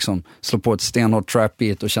scenen och liksom slå på ett stenhårt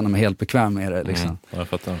trap-beat och känna mig helt bekväm med det liksom. Jag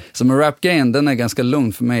fattar. Så med rap-grejen, den är ganska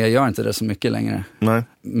lugn för mig. Jag gör inte det så mycket längre. Nej.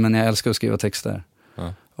 Men jag älskar att skriva texter.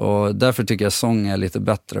 Och därför tycker jag sång är lite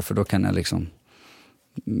bättre, för då kan jag liksom,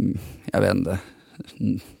 jag vet inte,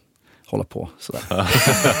 hålla på sådär.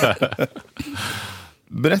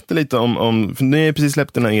 Berätta lite om för ni har precis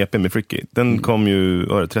släppt den här EP med Fricky. Den kom ju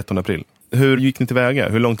 13 april. Hur gick ni tillväga?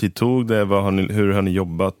 Hur lång tid tog det? Hur har ni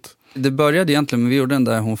jobbat? Det började egentligen, men vi gjorde den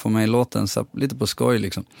där Hon får mig-låten lite på skoj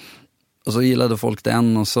liksom. Och så gillade folk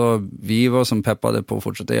den, och så vi var som peppade på att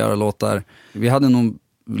fortsätta göra låtar. Vi hade nog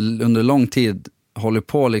under lång tid hållit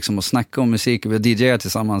på liksom och snacka om musik. Vi har DJat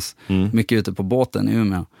tillsammans mycket ute på båten i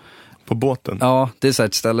Umeå. På båten? Ja, det är så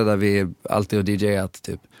ett ställe där vi alltid har DJat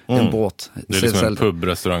typ. En båt. Det är liksom en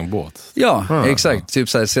pub-restaurangbåt. Ja, exakt. Typ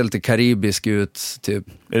såhär, ser lite karibisk ut typ.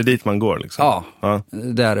 Är det dit man går liksom? Ja,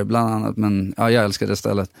 det är det bland annat. Men jag älskar det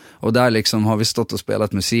stället. Och där liksom har vi stått och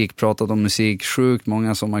spelat musik, pratat om musik, sjukt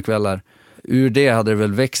många sommarkvällar. Ur det hade det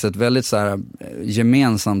väl växt ett väldigt så här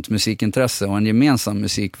gemensamt musikintresse och en gemensam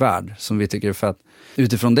musikvärld som vi tycker är fett.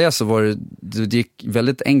 Utifrån det så var det gick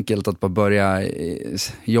väldigt enkelt att bara börja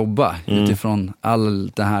jobba utifrån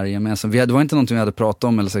all det här gemensamt. Det var inte någonting vi hade pratat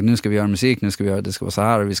om eller sagt, nu ska vi göra musik, nu ska vi göra det ska vara så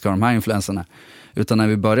här och vi ska ha de här influenserna. Utan när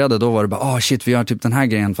vi började då var det bara, shit, vi gör typ den här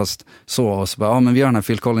grejen fast så. Och så bara, men vi gör den här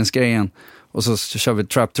Phil Collins-grejen och så kör vi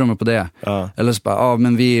trap-trummor på det. Eller så bara,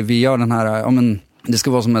 men vi gör den här, men det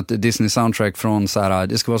ska vara som ett Disney-soundtrack från så här,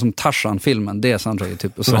 det ska vara som Tarzan-filmen, det är soundtracket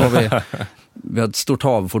typ. Och så har vi har ett stort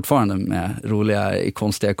hav fortfarande med roliga,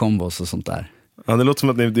 konstiga kombos och sånt där. Ja, det låter som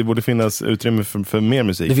att det borde finnas utrymme för mer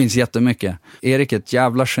musik. Det finns jättemycket. Erik är ett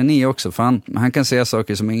jävla geni också, för han kan säga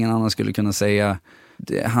saker som ingen annan skulle kunna säga.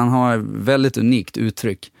 Han har väldigt unikt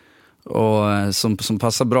uttryck och som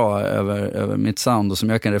passar bra över mitt sound och som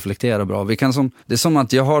jag kan reflektera bra. Det är som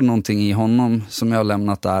att jag har någonting i honom som jag har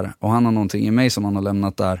lämnat där och han har någonting i mig som han har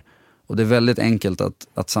lämnat där. Och det är väldigt enkelt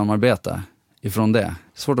att samarbeta ifrån det.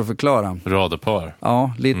 Svårt att förklara. Radarpar.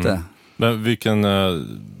 Ja, lite. Men vilken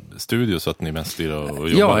studio satt ni mest i och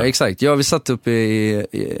jobbade? Ja, exakt. Ja, vi satt uppe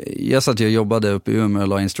jag satt och jobbade uppe i Umeå och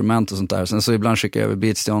la instrument och sånt där. Sen så ibland skickade jag över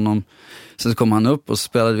beats till honom. Sen så kom han upp och så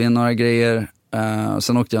spelade vi in några grejer.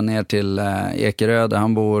 Sen åkte jag ner till Ekerö där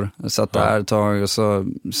han bor. Satt där ett tag och så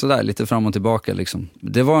där lite fram och tillbaka liksom.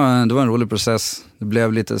 Det var en rolig process. Det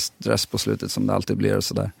blev lite stress på slutet som det alltid blir och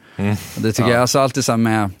sådär. Det tycker jag, alltså alltid så här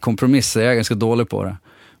med kompromisser, jag är ganska dålig på det.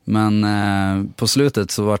 Men på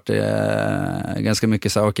slutet så var det ganska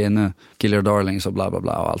mycket så här, okej, nu kill your darlings och bla bla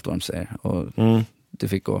bla och allt vad de säger. Och det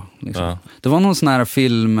fick gå liksom. Ja. Det var någon sån här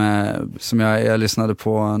film som jag lyssnade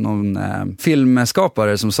på, någon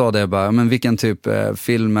filmskapare som sa det bara, men vilken typ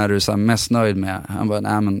film är du så här mest nöjd med? Han bara,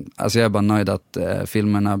 nej men alltså jag är bara nöjd att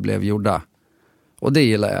filmerna blev gjorda. Och det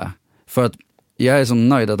gillar jag. För att jag är så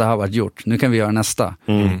nöjd att det har varit gjort. Nu kan vi göra nästa.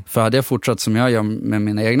 För hade jag fortsatt som jag gör med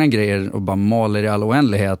mina egna grejer och bara maler i all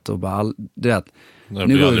oändlighet och bara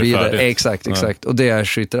nu går vi vidare. Exakt. Och det är jag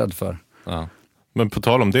skiträdd för. Ja. Men på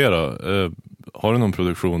tal om det då, har du någon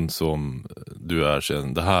produktion som du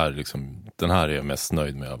är det här liksom, den här är jag mest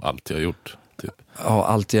nöjd med av allt jag har gjort? Typ? Ja,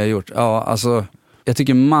 allt jag har gjort. Ja, alltså jag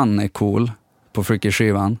tycker Man är cool på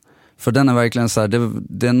Freaky-skivan. För den är verkligen så här,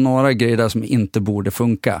 det är några grejer där som inte borde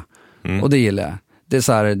funka. Och det gillar jag. Det är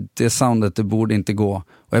så här, det soundet, det borde inte gå.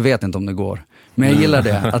 Och jag vet inte om det går. Men jag gillar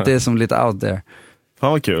det, att det är som lite out there.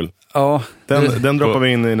 Fan vad kul. Ja. Den droppar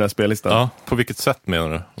vi in i den här spellistan. Ja, på vilket sätt menar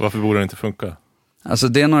du? Varför borde det inte funka? Alltså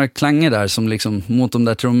det är några klanger där som liksom mot de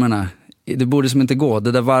där trummorna. Det borde som inte gå.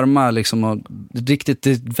 Det där varma liksom, och riktigt,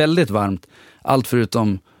 det är väldigt varmt. Allt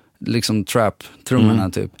förutom liksom trap-trummorna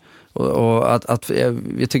typ. Och att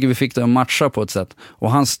jag tycker vi fick det att matcha på ett sätt.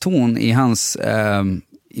 Och hans ton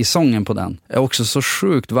i sången på den är också så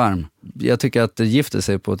sjukt varm. Jag tycker att det gifter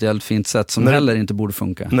sig på ett jävligt fint sätt som heller inte borde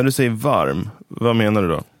funka. När du säger varm, vad menar du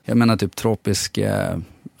då? Jag menar typ tropisk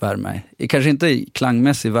värme. Kanske inte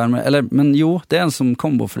klangmässig värme, men jo, det är en som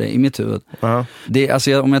kombo för det i mitt huvud. Det är,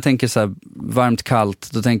 alltså om jag tänker så här varmt kallt,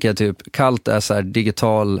 då tänker jag typ kallt är så här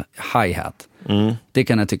digital hi-hat. Det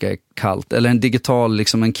kan jag tycka är kallt. Eller en digital,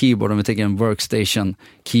 liksom en keyboard, om vi tänker en workstation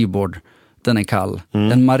keyboard, den är kall.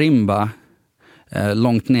 En marimba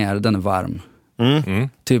långt ner, den är varm.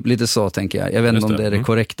 Typ lite så tänker jag. Jag vet inte om det är det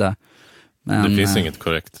korrekta. Men, det finns inget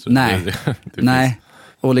korrekt. Nej, nej.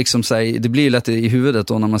 Och liksom så här, det blir lätt i huvudet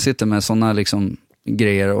då när man sitter med sådana liksom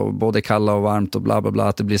grejer och både kalla och varmt och bla bla bla,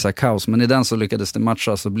 att det blir så här kaos. Men i den så lyckades det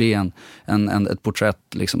matcha så bli ett porträtt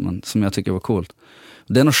liksom, som jag tycker var coolt.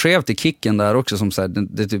 Det är något skevt i kicken där också, som så här,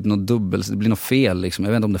 det är typ något dubbelt, det blir något fel liksom.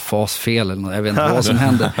 Jag vet inte om det är fasfel eller något, jag vet inte vad som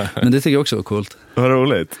händer. Men det tycker jag också var coolt. Vad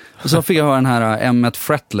roligt. Och så fick jag ha den här M1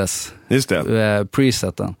 Fretless. Just det.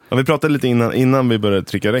 Preseten. Ja, vi pratade lite innan vi började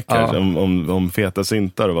trycka räck här, om feta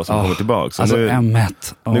syntar och vad som kommer tillbaka. Så alltså nu,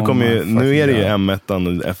 M1. Nu är det ju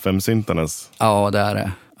M1 FM-syntarnas det är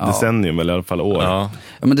det. Decennium, eller i alla fall år. Ja,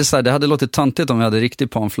 men det är så här, det hade låtit tantigt om vi hade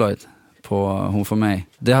riktigt Panflöjt på Hon för mig.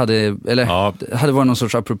 Det hade varit någon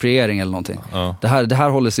sorts appropriering eller någonting. Det här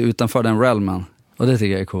håller sig utanför den realmen. Och det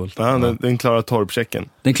tycker jag är coolt. Ja, den klarar torpchecken.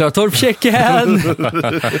 Den klarar torpchecken!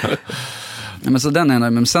 Men så den är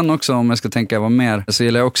jag. Men sen också, om jag ska tänka vad mer, så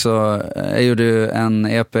gillar jag också, jag gjorde en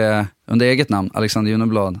EP under eget namn, Alexander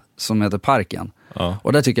Juneblad, som heter Parken.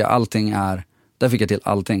 Och där tycker jag där fick jag till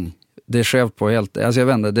allting. Det är skevt på helt, alltså jag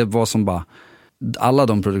vet inte, det var som bara alla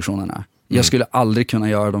de produktionerna. Jag skulle aldrig kunna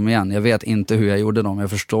göra dem igen. Jag vet inte hur jag gjorde dem. Jag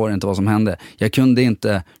förstår inte vad som hände. Jag kunde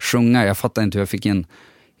inte sjunga. Jag fattar inte hur jag fick in.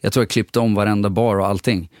 Jag tror jag klippte om varenda bar och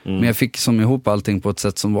allting. Men jag fick som ihop allting på ett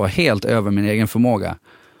sätt som var helt över min egen förmåga.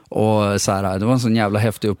 Och så här, det var en sån jävla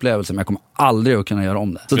häftig upplevelse. Men jag kommer aldrig att kunna göra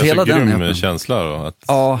om det. Så hela den känsla då? Att...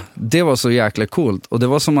 Ja, det var så jäkla coolt. Och det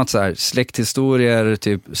var som att så här, släkthistorier,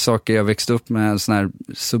 typ saker jag växte upp med, såna här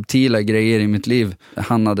subtila grejer i mitt liv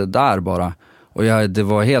hamnade där bara. Och det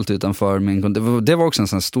var helt utanför det var också en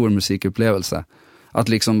sån stor musikupplevelse. Att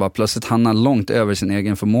liksom bara plötsligt hamna långt över sin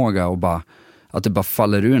egen förmåga och bara, att det bara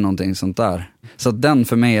faller ur någonting sånt där. Så att den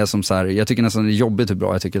för mig är som så här, jag tycker nästan det är jobbigt hur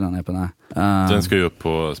bra jag tycker den är på den här. Den ska ju upp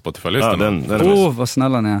på Spotify-listan. Ja, vad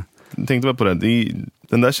snälla ni är. Jag tänkte bara på det.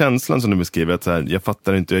 Den där känslan som du beskriver, att så här, jag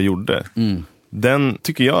fattar inte hur jag gjorde. Den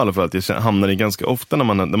tycker jag i alla fall att jag hamnar i ganska ofta när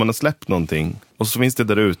man har släppt någonting. Och så finns det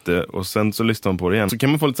där ute och sen så lyssnar man på det igen. Så kan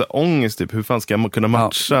man få lite så här ångest typ, hur fan ska man kunna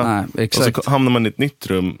matcha? Ja, nej, exakt. Och så hamnar man i ett nytt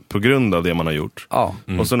rum på grund av det man har gjort. Ja.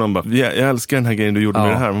 Och så någon bara, jag älskar den här grejen du gjorde med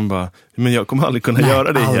det här. Man bara, men jag kommer aldrig kunna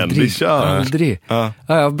göra det igen. Vi kör. Aldrig. Ja,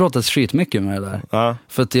 jag har brottats skitmycket med det där. Ja.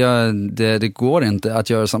 För att det går inte att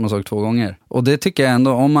göra samma sak 2 gånger. Och det tycker jag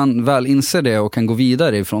ändå, om man väl inser det och kan gå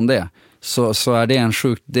vidare ifrån det, så är det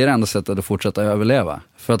det är det enda sättet att fortsätta överleva.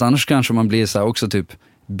 För att annars kanske man blir så här också typ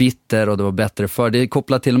bitter och det var bättre för. Det är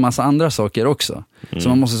kopplat till en massa andra saker också. Så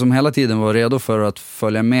man måste som hela tiden vara redo för att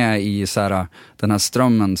följa med i så här, den här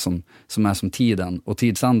strömmen som är som tiden och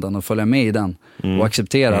tidsandan, och följa med i den och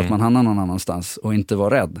acceptera att man hamnar någon annanstans och inte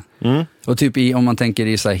vara rädd. Och typ om man tänker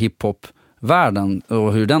i så här hiphop-världen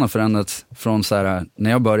och hur den har förändrats från så här,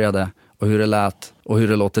 när jag började och hur det lät och hur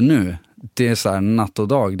det låter nu. Det är så här natt och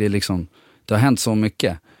dag. Det är liksom, det har hänt så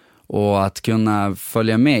mycket. Och att kunna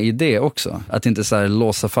följa med i det också. Att inte så här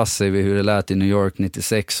låsa fast sig vid hur det lät i New York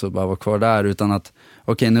 96 och bara vara kvar där. Utan att,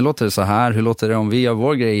 okej, nu låter det så här. Hur låter det om vi gör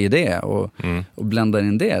vår grej i det? Och bländar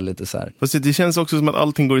in det lite så här. Fast det känns också som att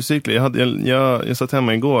allting går i cykler. Jag satt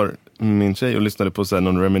hemma igår med min tjej och lyssnade på så här,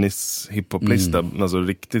 någon reminisce hiphop-lista. Alltså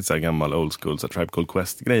riktigt så här gammal old school, så här Tribe Called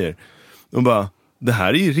Quest-grejer. Och bara, det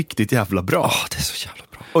här är ju riktigt jävla bra. Det är så jävla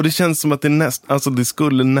bra. Och det känns som att det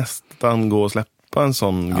skulle nästan gå att släppa en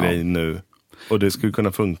sån grej nu. Och det skulle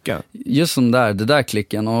kunna funka. Just som det där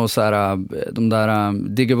klicken och så här, de där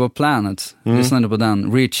Digable Planets. Lyssnade på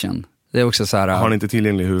den, Reachen. Det är också så här. Har ni inte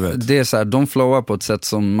tillgänglig i huvudet? Det är så här, de flowar på ett sätt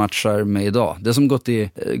som matchar med idag. Det är som gått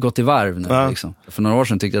i varv nu liksom. För några år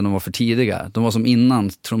sedan tyckte jag att de var för tidiga. De var som innan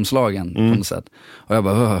trumslagen på något sätt. Och jag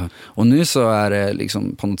bara, och nu så är det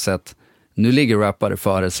liksom på något sätt, nu ligger rappare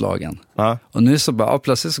före slagen. Och nu så bara,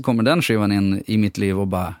 plötsligt så kommer den skivan in i mitt liv och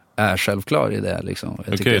bara är självklar i det liksom.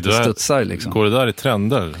 Jag tycker att det studsar liksom. Går det där i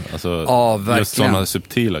trender? Alltså, verkligen. Just sådana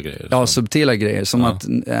subtila grejer. Ja, subtila grejer. Som att,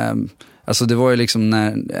 alltså det var ju liksom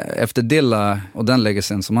när, efter Dilla och den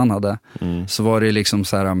legacyn som han hade, så var det liksom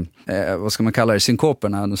så här, vad ska man kalla det,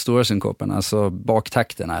 synkoperna, de stora synkoperna, alltså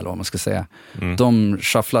baktakterna eller vad man ska säga. De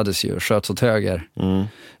shufflades ju, sköts åt höger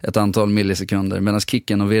ett antal millisekunder, medan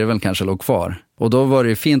kicken och virveln kanske låg kvar. Och då var det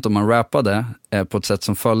ju fint om man rappade på ett sätt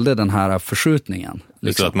som följde den här förskjutningen.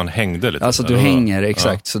 Liksom. Så att man hängde lite. Alltså du hänger,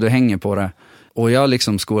 exakt, så du hänger på det. Och jag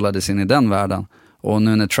liksom skolades in i den världen. Och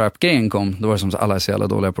nu när trap-grejen kom, då var det som så alla är så jävla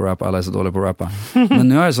dåliga på att rappa, alla är så dåliga på att rappa. Men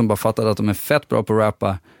nu har jag som bara fattat att de är fett bra på att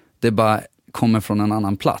rappa. Det bara kommer från en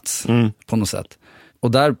annan plats på något sätt.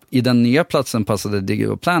 Och där, i den nya platsen passade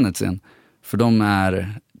Digable Planets in. För de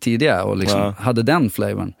är tidiga och liksom hade den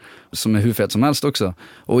flavorn som är hur fett som helst också.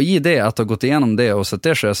 Och i det, att ha gått igenom det och sett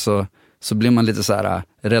det så blir man lite så här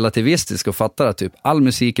relativistisk och fattar att typ all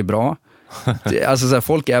musik är bra. Alltså så här,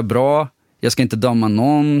 folk är bra. Jag ska inte döma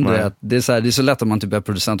någon. Det är så lätt att man typ är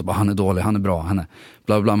producent och bara, han är dålig, han är bra, han är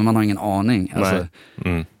bla bla, men man har ingen aning. Alltså,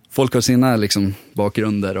 folk har sina liksom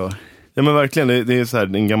bakgrunder och... Ja men verkligen, det är så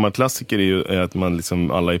här, en gammal klassiker är ju att man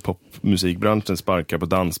liksom, alla i popmusikbranschen sparkar på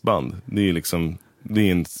dansband. Det är liksom, det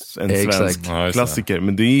är en svensk klassiker,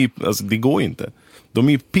 men det är, alltså, det går inte. De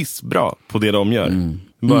är ju pissbra på det de gör.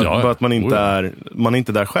 Bara att man inte är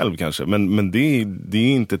inte där själv kanske, men det är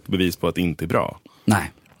inte ett bevis på att det inte är bra.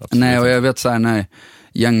 Nej. Nej, och jag vet så här, när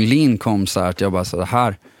Yung Lean kom så här, att jag bara så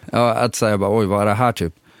här, att säga bara, oj, vad är det här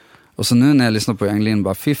typ? Och så nu när jag lyssnar på Yung Lean,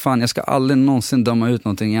 bara, fy fan, jag ska aldrig någonsin döma ut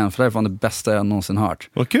någonting igen, för det är fan det bästa jag någonsin hört.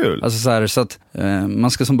 Vad kul! Alltså så att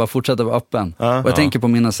man ska som bara fortsätta vara öppen. Och jag tänker på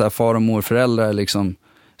mina så här far- och morföräldrar liksom,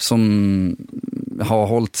 som har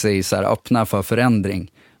hållit sig så här öppna för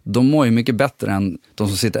förändring. De mår ju mycket bättre än de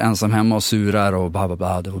som sitter ensam hemma och surar och bla bla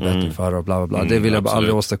bla, det var bättre förr och bla bla bla. Det vill jag bara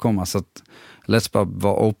aldrig åstadkomma, så att let's bara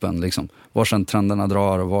vara open liksom. Varsen trenderna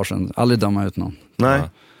drar och varsen, aldrig döma ut någon. Nej.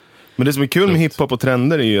 Men det som är kul med hiphop och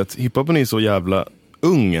trender är ju att hiphopen är så jävla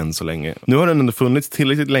ung än så länge. Nu har den ändå funnits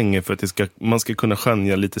tillräckligt länge för att man ska kunna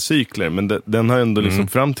skönja lite cykler, men den har ändå liksom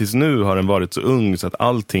fram tills nu har den varit så ung så att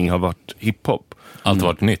allting har varit hiphop. Allt har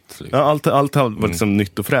varit nytt. Liksom. Ja, allt har varit liksom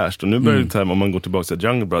nytt och fräscht. Och nu börjar det här, om man går tillbaka till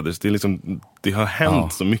Jungle Brothers, det är liksom, det har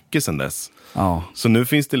hänt så mycket sedan dess. Så nu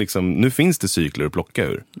finns det cykler att plocka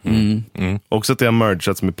ur. Också att det har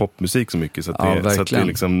mergats med popmusik så mycket, så att det är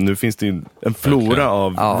liksom, nu finns det ju en flora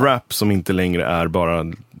av rap som inte längre är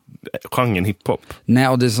bara genren hiphop. Nej,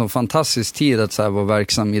 och det är så fantastisk tid att så här vara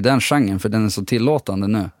verksam i den genren, för den är så tillåtande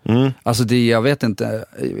nu. Alltså jag vet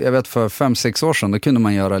för 5-6 år sedan då kunde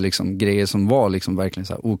man göra liksom grejer som var liksom verkligen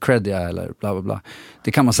så här okreddiga eller bla bla bla.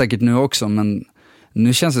 Det kan man säkert nu också, men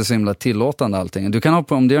nu känns det så himla tillåtande allting. Du kan ha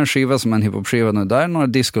på, om det är en skiva som en hiphop-skiva, där är några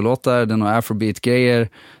discolåtar, det är några afrobeat-grejer,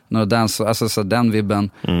 några dance, alltså så den vibben,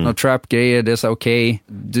 några trap-grejer, det är så okej.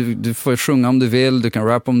 Du får sjunga om du vill, du kan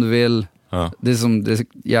rappa om du vill. Ja. Det är som,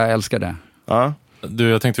 jag älskar det. Ja. Du,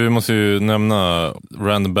 jag tänkte vi måste ju nämna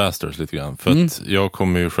Random Bastards lite grann. För att jag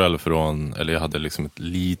kommer ju själv från, eller jag hade liksom ett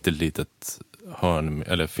litet hörn,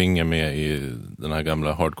 eller finger med i den här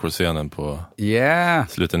gamla hardcore-scenen på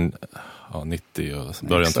sluten 90 och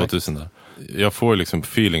början 2000 där. Jag får liksom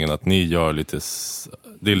feelingen att ni gör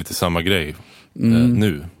det är lite samma grej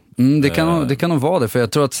nu. Det kan nog vara det, för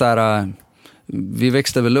jag tror att så här, vi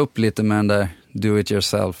växte väl upp lite med den där do it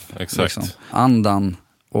yourself. Exakt. Liksom, andan.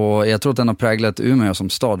 Och jag tror att den har präglat Umeå som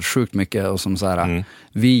stad sjukt mycket, och som så här,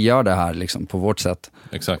 vi gör det här liksom på vårt sätt.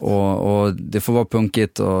 Exakt. Och det får vara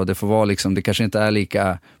punkigt, och det får vara liksom, det kanske inte är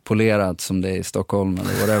lika polerat som det är i Stockholm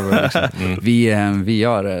eller whatever. Liksom. Vi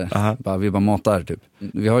gör det, vi bara matar typ.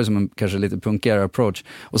 Vi har ju som en kanske lite punkigare approach.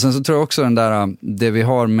 Och sen så tror jag också den där, det vi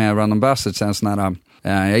har med Random Bastards är en sån här,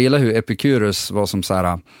 jag gillar hur Epicurus var som så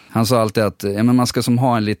här, han sa alltid att men man ska som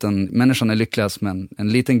ha en liten, människan är lyckligast, men en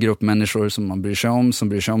liten grupp människor som man bryr sig om, som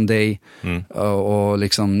bryr sig om dig, och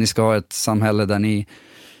liksom ni ska ha ett samhälle där ni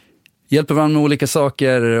hjälper varandra med olika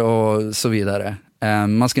saker och så vidare.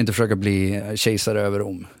 Man ska inte försöka bli kejsare över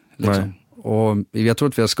Rom liksom. Och jag tror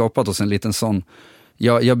att vi har skapat oss en liten sån.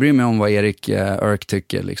 Jag bryr mig om vad Erik Örk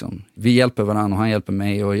tycker liksom. Vi hjälper varandra och han hjälper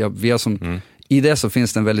mig, och vi har som i det så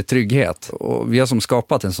finns det en väldigt trygghet, och vi har som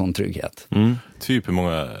skapat en sån trygghet. Typ hur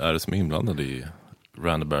många är det som är inblandade i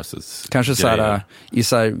Random Bastards? Kanske så här, i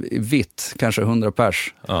så här vitt, kanske 100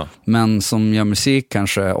 pers. Men som gör musik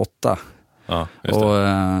kanske 8.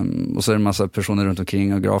 Och så är det en massa personer runt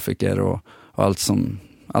omkring, och grafiker och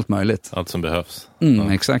allt möjligt. Allt som behövs.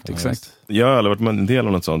 Exakt. Jag har aldrig varit med en del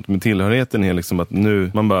av något sånt, men tillhörigheten är liksom att nu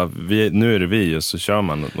är det vi, och så kör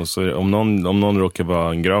man, och så om någon råkar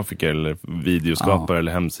vara en grafiker eller videoskapare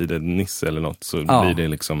eller hemsidenisse eller något, så blir det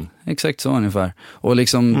liksom exakt så ungefär. Och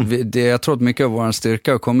liksom jag tror att mycket av vår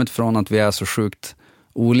styrka har kommit från att vi är så sjukt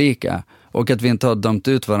olika, och att vi inte har dömt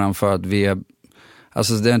ut varandra för att vi är,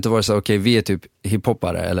 alltså det har inte varit så okej, vi är typ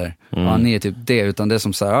hiphopare eller ni är typ det, utan det är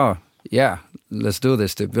som så här, let's do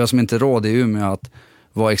this typ. Vi har som inte råd i Umeå att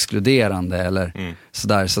vara exkluderande eller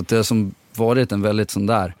sådär, så att det har som varit en väldigt sån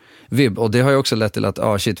där vibb, och det har ju också lett till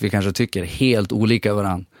att vi kanske tycker helt olika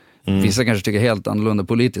varandra. Vissa kanske tycker helt annorlunda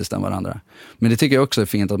politiskt än varandra, men det tycker jag också är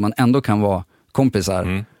fint att man ändå kan vara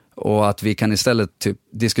kompisar, och att vi kan istället typ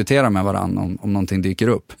diskutera med varandra om någonting dyker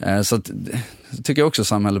upp. Så att, tycker jag också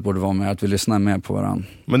samhället borde vara med, att vi lyssnar mer på varandra.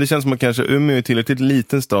 Men det känns som att kanske Umeå är tillräckligt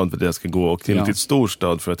liten stad för att det ska gå, och tillräckligt stor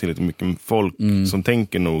stad för att tillräckligt mycket folk som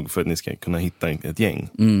tänker nog för att ni ska kunna hitta ett gäng.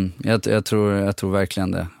 Jag tror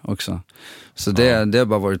verkligen det också. Så det har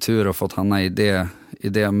bara varit tur att fått hamna i det.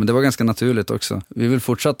 Men det var ganska naturligt också. Vi vill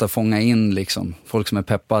fortsätta fånga in liksom folk som är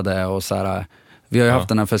peppade, och så här. Vi har ju haft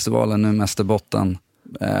den här festivalen nu, Mästerbotten.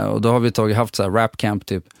 Och då har vi haft så här rap camp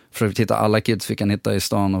typ, för att hitta alla kids vi kan hitta i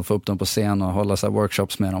stan och få upp dem på scen och hålla så här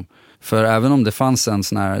workshops med dem. För även om det fanns en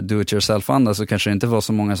sån här do-it-yourself-anda, så kanske det inte var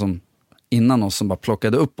så många som innan oss som bara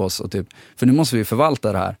plockade upp oss och typ, för nu måste vi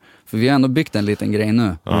förvalta det här, för vi har ändå byggt en liten grej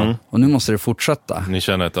nu, och nu måste det fortsätta. Ni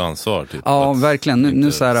känner ett ansvar typ? Ja, verkligen.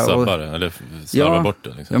 Nu så här, eller slarva bort det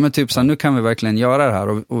liksom. Ja, men typ så här, nu kan vi verkligen göra det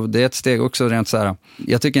här, och det är ett steg också rent så här.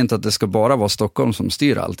 Jag tycker inte att det ska bara vara Stockholm som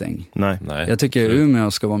styr allting. Nej. Jag tycker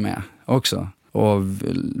Umeå ska vara med också, och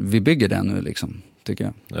vi bygger det nu liksom, tycker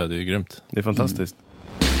jag. Ja, det är grymt. Det är fantastiskt.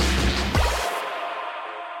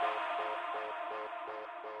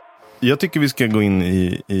 Jag tycker vi ska gå in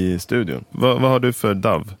i studion. Vad har du för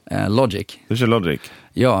DAW? Logic. Du kör Logic?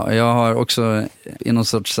 Ja, jag har också i någon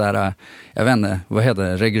sorts så här, jag vet inte, vad heter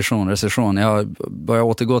det? Recession. Jag har börjat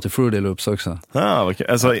återgå till Fruity Loops också. Okay.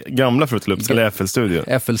 Alltså gamla Fruity Loops eller FL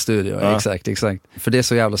Studio? FL Studio, exakt. För det är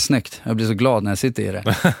så jävla snyggt. Jag blir så glad när jag sitter i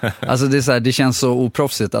det. Alltså det är så här, det känns så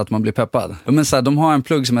oproffsigt att man blir peppad. Men så här, de har en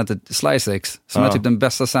plugg som heter SliceX, som är typ den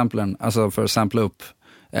bästa samplern, alltså för att sampla upp.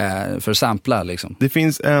 För sampla liksom. Det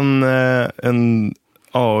finns en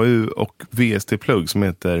AU och VST-plugg som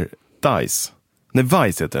heter Dice. Nej,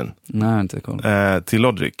 Vice heter den. Nej, inte cool. Till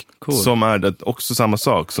Logic. Cool. Som är också samma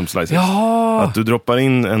sak som Slicex. Ja! Att du droppar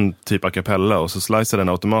in en typ a cappella och så slicer den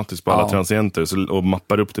automatiskt på alla transienter och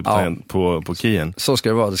mappar upp det på keyen. Så ska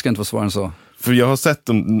det vara, det ska inte vara svårare än så. För jag har sett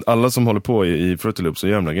alla som håller på i Fruity Loops och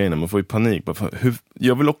gör de där grejerna, man får ju panik.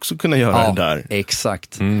 Jag vill också kunna göra det där.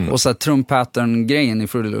 Exakt. Och så här trumpattern-grejen i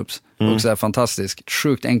Fruity Loops också är fantastisk.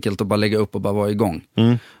 Sjukt enkelt att bara lägga upp och bara vara igång.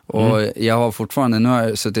 Och jag har fortfarande, nu har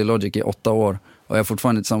jag suttit i Logic i 8 år. Och jag har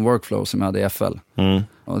fortfarande inte sån workflow som jag hade i FL.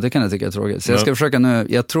 Och det kan jag tycka är tråkigt. Så jag ska försöka nu,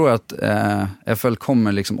 jag tror att FL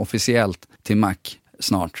kommer liksom officiellt till Mac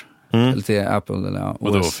snart. Eller till Apple eller OS.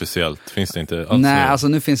 Vadå officiellt? Finns det inte alls? Nej, alltså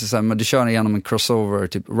nu finns det så här, men du kör igenom en crossover,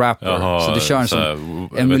 typ Wrapper. Jaha, så du kör en sån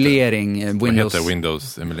emulering, Windows. Vad heter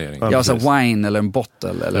Windows-emulering? Ja, så Wine eller en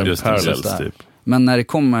bottle eller just Parallels typ. Men när det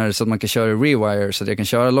kommer så att man kan köra Rewire så att jag kan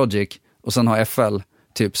köra Logic och sen ha FL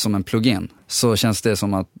typ som en plugin, så känns det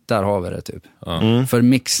som att där har vi det typ. För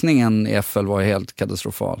mixningen i FL var helt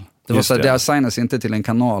katastrofal. Det var så att det assignas inte till en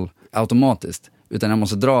kanal automatiskt, utan jag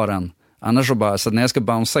måste dra den. Annars så bara, så när jag ska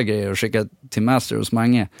bouncea grejer och skicka till master hos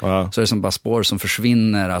Mange, så är det som bara spår som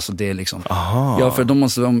försvinner, alltså det är liksom. Ja, för då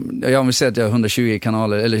måste jag vill säga att jag har 120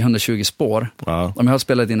 kanaler eller 120 spår. Om jag har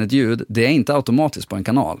spelat in ett ljud, det är inte automatiskt på en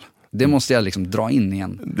kanal. Det måste jag liksom dra in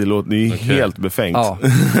igen. Det låter ju helt befängt. Ja,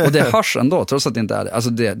 och det hörs ändå, trots att det inte är det. Alltså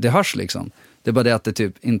det hörs liksom. Det är bara det att det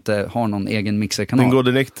typ inte har någon egen mixerkanal. Den går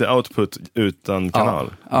direkt till output utan kanal.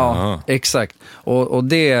 Ja, exakt. Och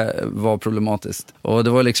det var problematiskt. Och det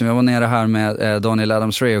var liksom, jag var nere här med Daniel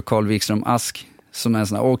Adams-Ray och Carl Wikström Ask, som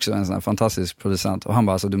är också en sån här fantastisk producent. Och han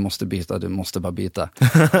bara, alltså du måste bara byta.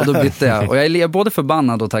 Och då bytte jag. Och jag är både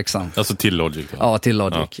förbannad och tacksam. Alltså till Logic? Va? Ja, till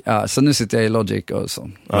Logic. Ja, så nu sitter jag i Logic och så.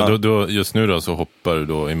 Men då, just nu då så hoppar du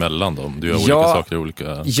då emellan dem? Du gör olika saker i olika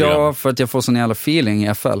program. Ja, för att jag får sån jävla feeling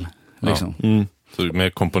i FL. Liksom. Så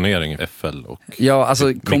med komponering i FL och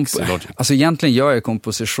mix i Logic? Alltså egentligen gör jag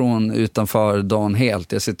komposition utanför dagen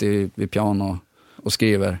helt. Jag sitter ju vid piano och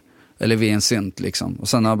skriver. Eller vid en synt liksom. Och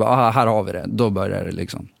sen bara, här har vi det. Då börjar det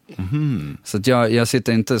liksom. Så att jag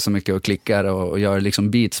sitter inte så mycket och klickar och gör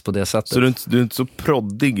liksom beats på det sättet. Så du är inte så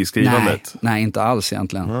proddig i skrivandet? Nej, inte alls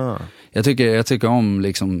egentligen. Jag tycker om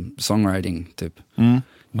liksom songwriting typ.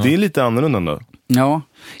 Det är lite annorlunda då? Ja,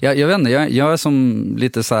 jag vet inte. Jag är som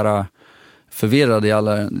lite så här förvirrad i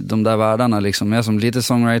alla de där världarna liksom. Jag är som lite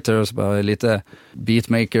songwriter och så bara lite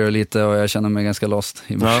beatmaker och lite, och jag känner mig ganska lost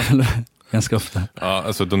i mig själv. Ganska ofta. Ja,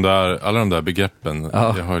 alltså alla de där begreppen,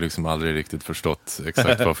 jag har ju liksom aldrig riktigt förstått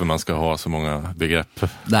exakt varför man ska ha så många begrepp.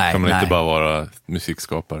 Kan man inte bara vara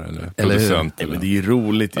musikskapare eller producent? Eller? Det är ju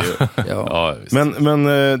roligt ju. Ja. Men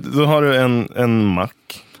då har du en Mac.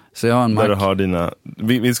 Så jag har en Mac. Där du har dina,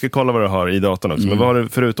 vi ska kolla vad du har i datorn också, men vad har du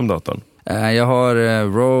förutom datorn? Jag har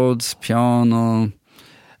Rhodes, piano,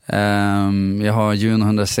 jag har Juno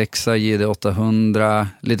 106, JD 800,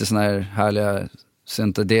 lite såna här härliga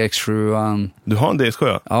synter, DX7. Du har en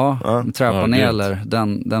DX7? Ja, träpaneler,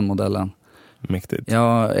 den modellen. Mäktigt.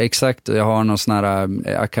 Ja, exakt. Jag har någon sån här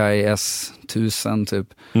Akai S1000 typ.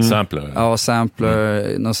 Sampler? Ja,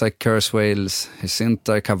 sampler, någon sån här Kurzweils,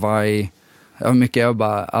 syntar, Kawaii. Ja, mycket. Jag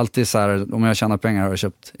bara alltid så här, om jag tjänar pengar har jag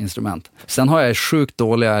köpt instrument. Sen har jag sjukt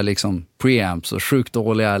dåliga liksom preamps och sjukt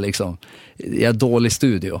dåliga liksom, jag har dålig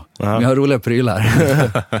studio. Men jag har roliga prylar.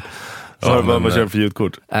 Vad kör du för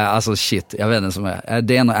ljudkort? Alltså shit, jag vet inte som är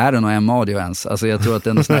det någon M-audio ens? Alltså jag tror att det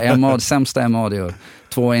är någon sån här sämsta M-audio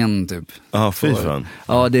 2-1 typ. Fy fan.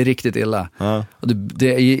 Ja, det är riktigt illa. Och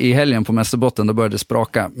i helgen på Mästerbotten då började det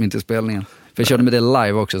spraka mitt i spelningen. För jag körde med det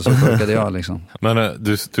live också, så torkade jag liksom. Men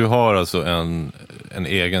du har alltså en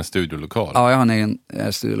egen studiolokal? Ja, jag har en egen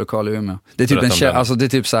studiolokal i Umeå. Det är typ det är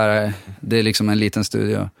typ så här, det är liksom en liten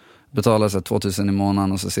studio. Betalar sig 2000 i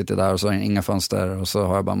månaden och så sitter jag där och så har jag inga fönster och så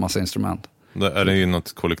har jag bara massa instrument. Är det ju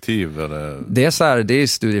något kollektiv eller? Det är så här, det är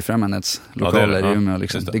Studiefrämjandets lokaler i Umeå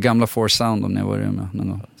liksom. Det är gamla Force Sound om ni var i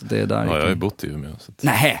Umeå. Det är där. Ja, jag har ju bott i Umeå. Så att...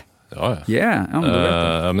 Nej. Ja.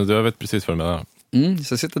 Yeah, men du vet precis vad du menar.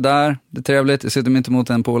 Så jag sitter där, det är trevligt. Jag sitter mitt emot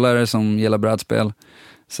en polare som gillar brädspel.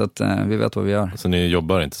 Så att vi vet vad vi gör. Så ni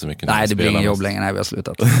jobbar inte så mycket? Nej, det blir ingen jobb längre. Nej, vi har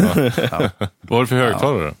slutat. Vad har du för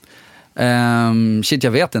högtalare då? Shit,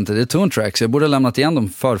 jag vet inte. Det är Tune Tracks. Jag borde ha lämnat igen dem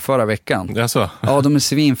förra veckan. Jaså? Ja, de är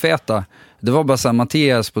svinfeta. Det var bara så här,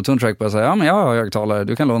 Mattias på Tune Track bara så här, ja men jag har högtalare,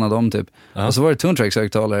 du kan låna dem typ. Och så var det Tune Tracks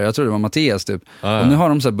högtalare, jag tror det var Mattias typ. Och nu har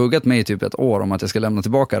de så här buggat mig typ ett år om att jag ska lämna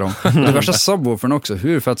tillbaka dem. Och det värsta subwoofern också,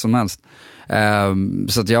 hur fett som helst.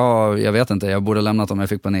 Så att jag vet inte, jag borde ha lämnat dem, jag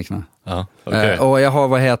fick panik nu. Och jag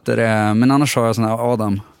har, men annars har jag såna här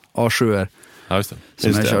Adam A7-er. Ja, just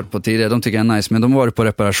det. Som jag kört på tidigare, de tycker jag är nice. Men de var på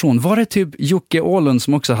reparation. Var det typ Jocke Åhlund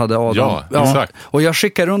som också hade Adam? Ja, exakt. Och jag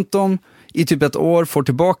skickar runt dem i typ ett år, får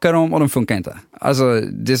tillbaka dem och de funkar inte. Alltså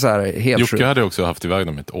det är så här helt Jocke sjukt. Hade också haft iväg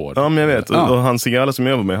dem ett år. Ja, men jag vet. Och han Sigala som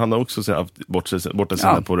jag var med, han har också haft borta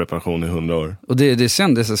sina på reparation i 100 år. Och det är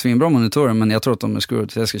synd, det är så svinbra monitorer, men jag tror att de är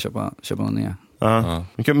skurd, så jag ska köpa några nya.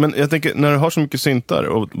 Men jag tänker, när du har så mycket syntar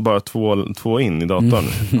och bara två in i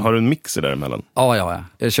datorn, har du en mixer däremellan? Ja.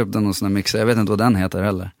 Jag köpte någon sån här mixer, jag vet inte vad den heter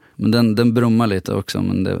heller. Men den brummar lite också,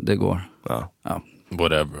 men det går. Ja.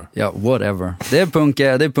 Whatever. Ja, whatever. Det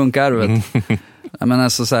är punkarvet. Men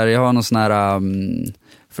alltså så här, jag har någon sån här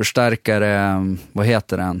förstärkare, vad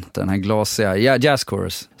heter den här glasiga, Jazz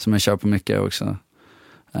Chorus, som jag kör på mycket också.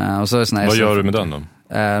 Och så är sån här vad gör du med den då?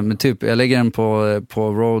 Men typ, jag lägger den på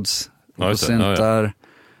Rhodes, på syntar.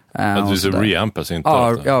 Att du så reampar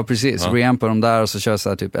syntar? Ja, precis. Reampar dem där och så kör jag så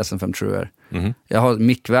här typ SM57. Jag har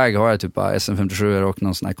mickväg, har jag typ bara SM57 och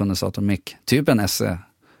någon sån här kondensator-mick. Typ en SE.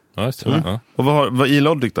 Ja, just det. Och vad i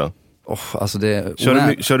Logic då? Alltså det,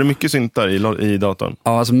 kör du mycket syntar i datorn?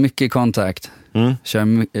 Ja, alltså mycket i Kontakt.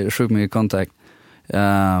 Kör sjukt mycket Kontakt.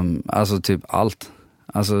 Alltså typ allt.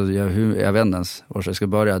 Alltså jag vet inte ens var jag ska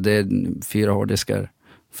börja. Det är 4 hårddiskar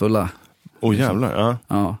fulla. Jävlar,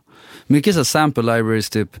 ja. Mycket så sample libraries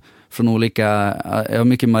typ från olika, jag har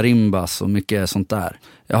mycket marimbas och mycket sånt där.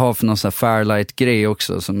 Jag har för någon sån här Fairlight-grej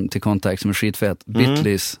också som, till Kontakt som är skitfett.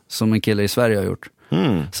 Bitlis, som en kille i Sverige har gjort.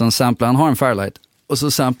 Så han har en Fairlight och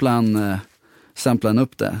så samplar han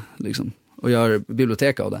upp det liksom, och gör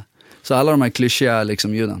bibliotek av det. Så alla de här klyschiga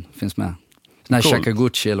liksom, ljuden finns med. Den här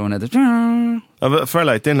Shakaguchi eller vad den heter. Ja,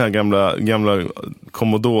 Fairlight är den här gamla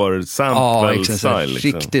Commodore sample-style.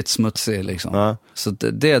 Liksom. Riktigt smutsig liksom. Ja. Så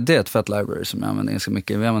det är ett fett library som jag använder ganska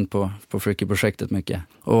mycket. Vi har använt på Freaky-projektet mycket.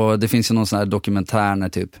 Och det finns ju någon sån här dokumentär när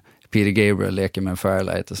typ Peter Gabriel leker med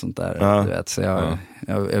Fairlight och sånt där. Ja. Du vet, så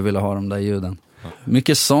jag ville ha de där ljuden. Ja.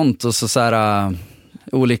 Mycket sånt och så här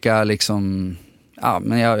olika liksom... Ja,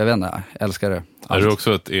 men jag vet inte, jag älskar det. Allt. Är du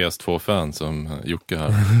också ett ES2-fan som Jocke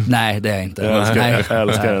här? Nej, det är jag inte. Jag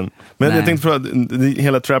älskar den. Men jag tänkte fråga,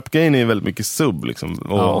 hela trap-gain är väldigt mycket sub liksom,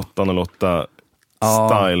 och 808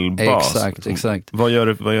 style bas. Exakt. Vad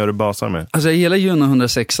gör du basar med? Alltså jag gillar Juno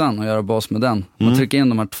 106an och göra bas med den. Man trycker in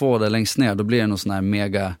de här 2 där längst ner, då blir det någon sån här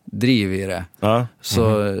mega driv i det.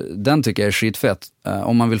 Så den tycker jag är skitfett.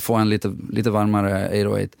 Om man vill få en lite varmare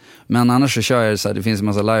 808. Men annars så kör jag så här, det finns en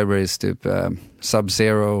massa libraries typ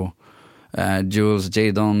Sub-Zero, Jules,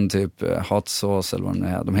 J-Don, typ Hot Sauce eller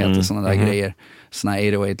vad de heter, såna där grejer. Såna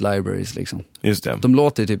 808 libraries liksom. Just det. De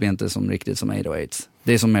låter typ inte riktigt som 808s.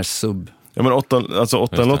 Det är som mer sub. Ja, men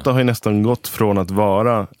 808 har ju nästan gått från att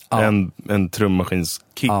vara en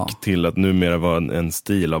trummaskinskick till att numera vara en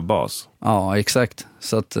stil av bas. Ja, exakt.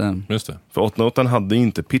 Så att, just det. För 808 hade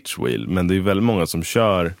inte pitch wheel, men det är väldigt många som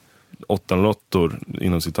kör 808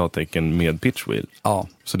 inom citattecken med pitch wheel. Ja.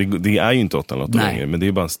 Så det är ju inte 808 längre, men det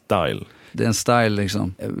är bara en style. Det är en style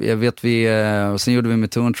liksom. Jag vet och sen gjorde vi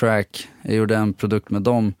med Tune Track. Jag gjorde en produkt med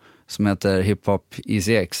dem som heter Hip Hop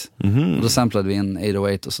Easy X. Och då samplade vi in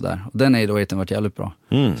 808 och sådär. Och den 808 var jävligt bra.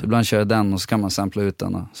 Så ibland kör jag den och så kan man sampla ut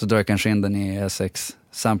den. Så drar jag kanske in den i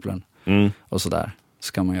SX-samplern. Och sådär.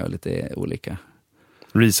 Så kan man göra lite olika.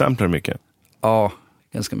 Resamplar mycket? Ja,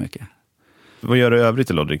 ganska mycket. Vad gör du i övrigt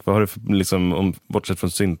i Logic? Vad har du för, liksom, bortsett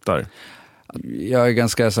från syntar? Jag är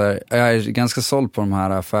ganska såld på de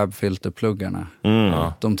här FabFilter-pluggarna.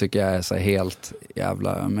 De tycker jag är så helt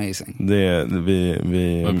jävla amazing.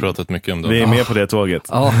 Vi har pratat mycket om dem. Vi är med på det tåget.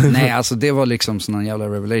 Nej, alltså det var liksom sån en jävla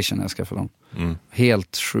revelation jag skaffade dem.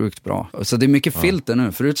 Helt sjukt bra. Så det är mycket filter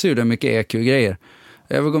nu. Förut så gjorde jag mycket EQ-grejer.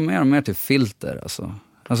 Jag vill gå mer och mer till filter.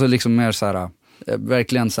 Alltså liksom mer så här,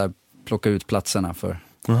 verkligen så här plocka ut platserna för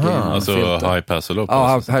alltså filter. High pass och low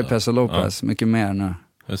pass. Ja, high pass och low pass. Mycket mer nu.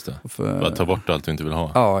 Just det. Bara ta bort allt du inte vill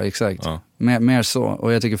ha. Ja, exakt. Mer så.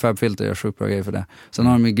 Och jag tycker FabFilter är sjukt bra grejer för det. Sen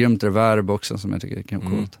har de ju grymt reverb också som jag tycker är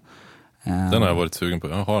coolt. Den har jag varit sugen på.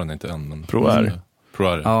 Jag har den inte än. Men Pro R.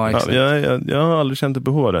 Ja, exakt. Jag har aldrig känt ett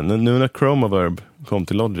behov av den. Nu när Chromaverb kom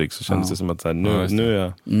till Logic så kändes det som att så här, nu är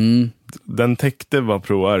jag... Den täckte vad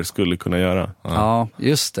Pro R skulle kunna göra. Ja,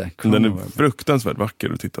 just det. Den är fruktansvärt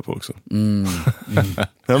vacker att titta på också.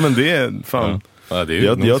 Ja, men det är fan... Ja, det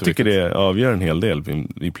är jag tycker det avgör en hel del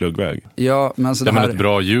i pluggväg. Ja, men alltså det här... ett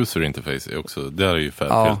bra user interface är också, det är ju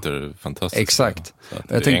FabFilter fantastiskt. Exakt.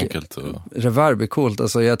 Det är enkelt. Reverb är coolt.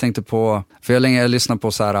 Alltså jag tänkte på, för jag lyssnat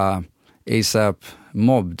på så här ASAP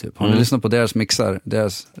Mob typ. Har ni lyssnat på deras mixar,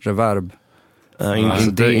 deras reverb?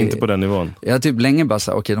 Inte på den nivån. Jag har typ länge bara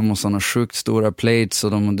såhär, okej, de måste ha några sjukt stora plates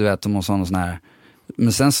och de måste ha någon sån här.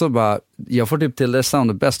 Men sen så bara, jag får typ till det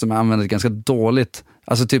soundet bäst om jag använder ett ganska dåligt,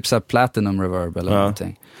 alltså typ såhär platinum reverb eller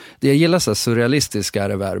någonting. Jag gillar såhär surrealistiska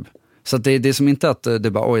reverb. Så att det är som inte att det är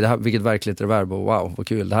bara, oj, det här, vilket verkligt reverb, och wow, vad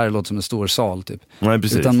kul, det här låter som en stor sal typ. Nej,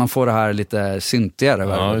 precis. Utan man får det här lite syntigare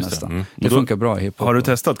reverb nästan. Det funkar bra i hiphop. Har du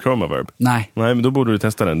testat Chromaverb? Nej, men då borde du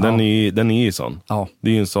testa den. Den är ju sån. Ja. Det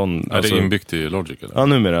är ju en sån. Är det inbyggt i Logic eller? Ja,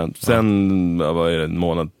 numera. Sen, vad är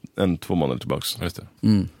det, 2 månader tillbaks. Just det.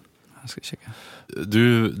 Jag ska checka.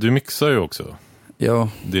 Du mixar ju också.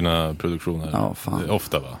 dina produktioner? Ja, fan.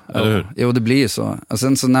 Ofta va? Eller hur? Jo, det blir ju så. Och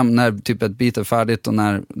sen så när typ ett beat är färdigt och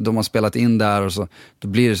när de har spelat in där och så, då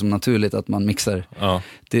blir det som naturligt att man mixar. Ja.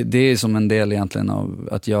 Det är som en del egentligen av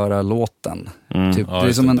att göra låten. Typ, Ja, det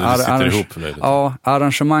är som en det sitter ihop för dig lite. Ja,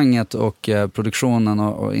 arrangemanget och produktionen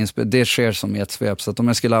och det sker som i ett svep. Så att om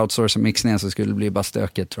jag skulle outsourca mixningen så skulle det bli bara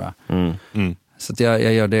stökigt, tror jag. Så att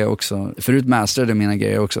jag gör det också. Förut masterade mina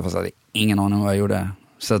grejer också, fast jag hade ingen aning om vad jag gjorde.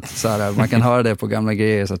 Så att så här, man kan höra det på gamla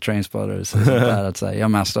grejer, så Trainspotters och sånt där, att så här,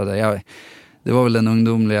 jag masterade. Det var väl den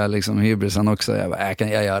ungdomliga liksom hybrisen också.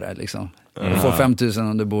 Jag gör det liksom. Jag får 5000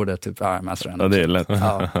 under bordet, typ, jag masterar den. Ja, det är lätt.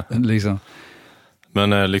 Ja, liksom.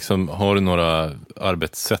 Men liksom, har du några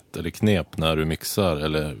arbetssätt eller knep när du mixar?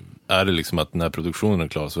 Eller är det liksom att när produktionen är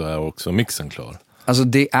klar så är också mixen klar? Alltså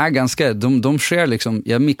det är ganska, de sker liksom,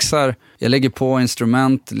 jag mixar, jag lägger på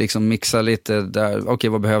instrument, liksom mixar lite där, okej,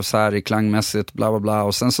 vad behövs här i klangmässigt, bla bla bla,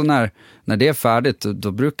 och sen så när det är färdigt,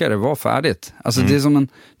 då brukar det vara färdigt. Alltså det är som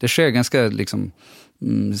det sker ganska liksom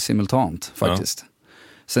simultant faktiskt. Ja.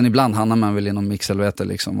 Sen ibland hamnar man väl i någon mixhelvete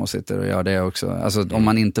liksom och sitter och gör det också, alltså om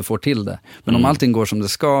man inte får till det. Men om allting går som det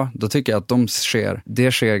ska, då tycker jag att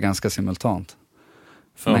det sker ganska simultant.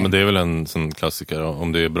 Ja, men det är väl en sån klassiker.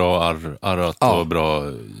 Om det är bra arrat och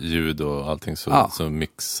bra ljud och allting så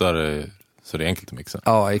mixar det, så det är enkelt att mixa.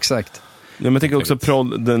 Ja, exakt. Ja, men jag tänker också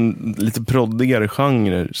den lite proddigare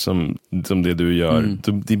genrer som det du gör.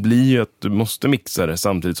 Det blir ju att du måste mixa det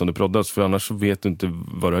samtidigt som det proddas, för annars så vet du inte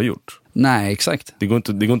vad du har gjort. Nej, exakt. Det går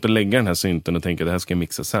inte att lägga den här synten och tänka att det här ska jag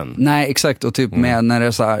mixa sen. Nej, exakt. Och typ med när det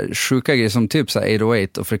är så här sjuka grejer som typ så här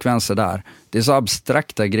 808 och frekvenser där. Det är så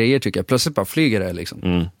abstrakta grejer tycker jag. Plötsligt bara flyger det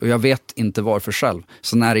liksom. Och jag vet inte varför själv.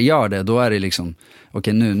 Så när det gör det, då är det liksom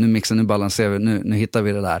okej, nu mixar, nu balanserar vi, nu hittar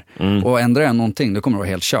vi det där. Och ändrar jag någonting, då kommer det vara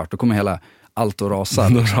helt kört. Då kommer hela allt att rasa.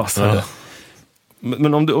 Ja.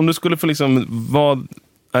 Men om du skulle få liksom, vad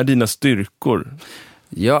är dina styrkor?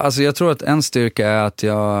 Ja, alltså jag tror att en styrka är att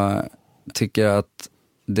jag tycker att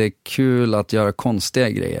det är kul att göra konstiga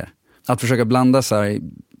grejer. Att försöka blanda så här,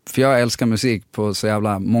 för jag älskar musik på så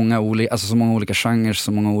jävla många olika, alltså så många olika genrer,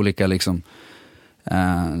 så många olika liksom.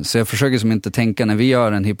 Så jag försöker som inte tänka, när vi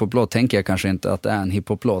gör en hiphop-låt tänker jag kanske inte att det är en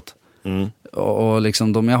hiphop-låt. Och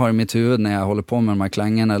liksom de jag har i mitt huvud när jag håller på med de här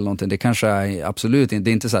klangerna eller någonting, det kanske är absolut inte,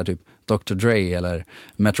 det är inte så här typ Dr. Dre eller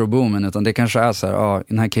Metro Boomin, utan det kanske är så här,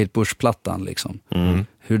 den här Kate Bush-plattan liksom.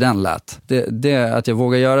 Hur den lät. Det att jag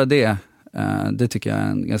vågar göra det tycker jag är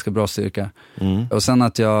en ganska bra styrka. Och sen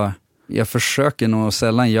att jag försöker nog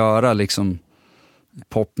sällan göra liksom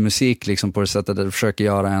popmusik liksom på det sättet att jag försöker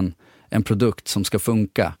göra en produkt som ska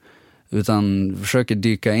funka, utan försöker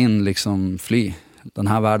dyka in liksom, fly den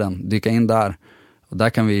här världen, dyka in där, och där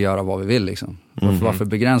kan vi göra vad vi vill liksom. Varför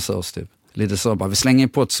begränsa oss typ? Lite så bara, vi slänger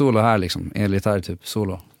på ett solo här liksom, elgitarr typ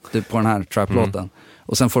solo typ på den här trap-låten,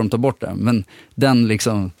 och sen får de ta bort det, men den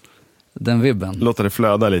liksom, den vibben. Låta det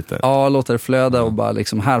flöda lite. Ja, låta det flöda och bara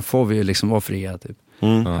liksom, här får vi ju liksom vara fria typ.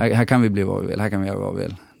 Här kan vi bli vad vi vill, här kan vi göra vad vi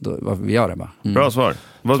vill. Vi gör det bara. Bra svar.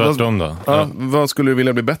 Tvärtom då? Vad skulle du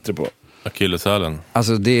vilja bli bättre på? Akilleshälen.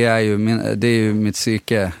 Alltså det är ju mitt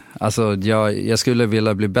psyke. Alltså jag skulle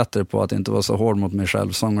vilja bli bättre på att inte vara så hård mot mig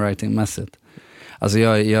själv songwriting-mässigt. Alltså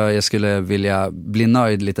jag skulle vilja bli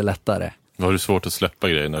nöjd lite lättare. Var det svårt att släppa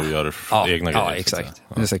grejer när du gör egna grejer? Ja, exakt.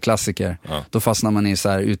 Det är så klassiker. Ja. Då fastnar man i så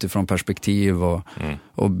här utifrån perspektiv och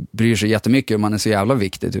bryr sig jättemycket, och man är så jävla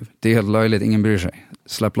viktig typ. Det är helt löjligt, ingen bryr sig.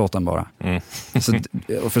 Släpp låten bara. Så,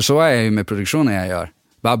 och för så är jag ju med produktionen jag gör.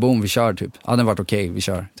 Bara boom, vi kör typ. Ja, det har varit okej, vi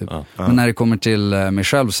kör typ. Men när det kommer till mig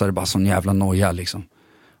själv så är det bara sån jävla noja liksom.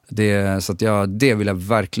 Så att det vill jag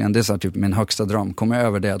verkligen, det är så här, typ min högsta dröm. Kommer jag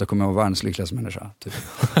över det, då kommer jag vara världens lyckligaste människa typ.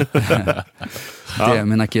 Det är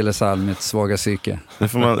min akilleshäl, mitt svaga psyke. Det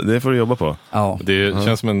får du jobba på. Ja. Det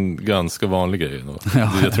känns som en ganska vanlig grej då.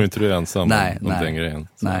 Jag tror inte du är ensam om den grejen.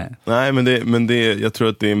 Nej, men jag tror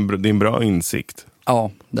att det är en bra insikt.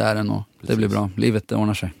 Ja, det är det nog. Det blir bra. Livet, det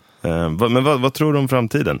ordnar sig. Men vad tror du om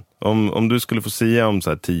framtiden? Om du skulle få säga om så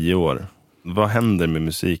här 10 år, vad händer med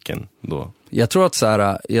musiken då? Jag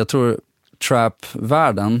tror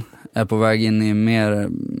trap-världen är på väg in i en mer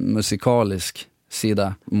musikalisk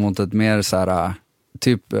sida, mot ett mer så här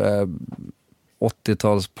typ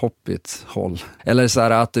 80-tals poppigt håll. Eller så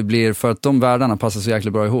här att det blir, för att de världarna passar så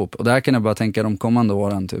jäkla bra ihop. Och där kan jag bara tänka de kommande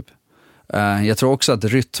åren typ. Jag tror också att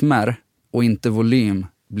rytmer och inte volym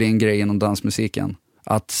blir en grej inom dansmusiken.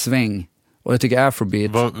 Att sväng Och jag tycker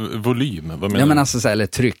afrobeat... Volym? Vad menar du? Ja, men alltså såhär, eller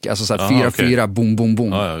tryck. Alltså såhär 4-4, boom, boom,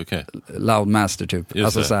 boom. Okay. Loud master typ. Just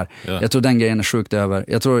alltså såhär, yeah. Jag tror den grejen är sjukt över.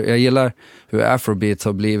 Jag gillar hur afrobeat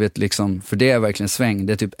har blivit liksom, för det är verkligen sväng.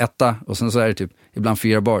 Det är typ 1 och sen så är det typ ibland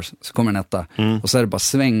 4 bars, så kommer en 1. Och så är det bara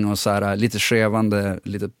sväng och såhär lite skevande,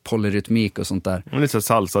 lite polyrytmik och sånt där. Lite så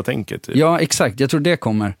salsa-tänket typ. Ja, exakt. Jag tror det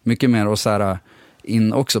kommer mycket mer och såhär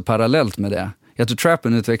in också parallellt med det. Jag tror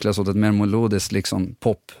trappen utvecklas åt ett mer melodiskt liksom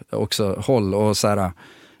pop också håll och så här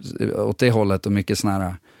åt det hållet och mycket sån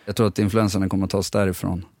här, jag tror att influenserna kommer att tas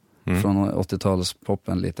därifrån från 80-tals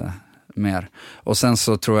poppen lite mer. Och sen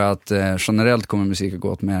så tror jag att generellt kommer musiken gå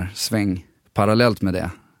åt mer sväng parallellt med det,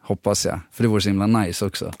 hoppas jag, för det vore så himla nice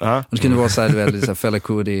också. Det skulle vara så här lite så här Fela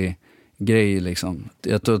Kuti grej liksom.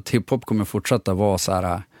 Jag tror att hiphop kommer fortsätta vara så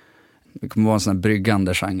här, det kommer vara en sån här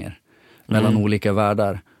bryggande genre mellan olika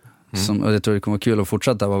världar. Och jag tror det kommer vara kul att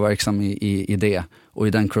fortsätta vara verksam i det och i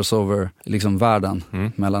den crossover liksom världen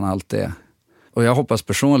mellan allt det. Och jag hoppas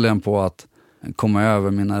personligen på att komma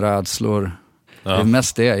över mina rädslor. Det är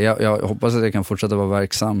mest det. Jag hoppas att jag kan fortsätta vara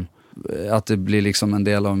verksam. Att det blir liksom en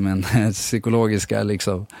del av min psykologiska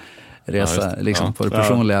liksom resa liksom på det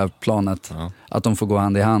personliga planet. Att de får gå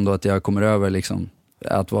hand i hand och att jag kommer över liksom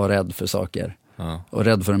att vara rädd för saker. Och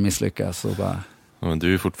rädd för att misslyckas. Och bara... Men du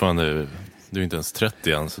är ju fortfarande... Du är inte ens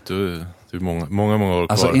 30 än, så du är många år kvar.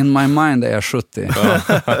 Alltså in my mind är jag 70.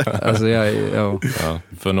 Alltså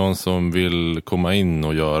För någon som vill komma in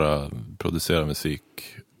och producera musik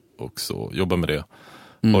och så, jobba med det.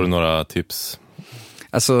 Har du några tips?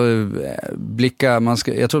 Alltså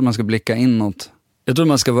jag tror att man ska blicka inåt. Jag tror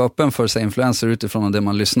man ska vara öppen för sig influenser utifrån det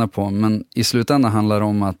man lyssnar på. Men i slutändan handlar det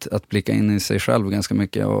om att blicka in i sig själv ganska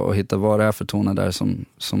mycket. Och hitta vad det är för toner där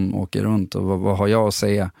som åker runt. Och vad har jag att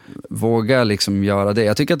säga. Våga liksom göra det.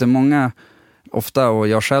 Jag tycker att det är många, ofta och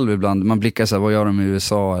jag själv ibland, man blickar så här, vad gör de i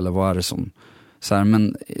USA eller vad är det som... Så här,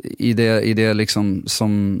 men i det liksom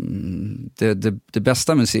som det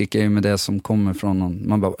bästa musik är ju med det som kommer från någon,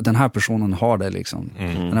 man bara, den här personen har det liksom.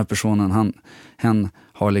 Den här personen, hen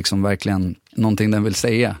har liksom verkligen någonting den vill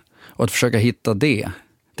säga. Och att försöka hitta det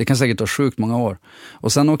kan säkert ta sjukt många år.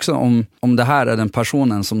 Och sen också om det här är den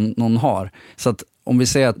personen som någon har. Så att om vi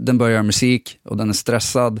säger att den börjar musik och den är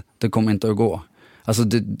stressad, det kommer inte att gå. Alltså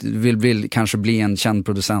du vill kanske bli en känd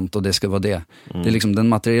producent och det ska vara det. Det är liksom den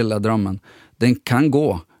materiella drömmen. Den kan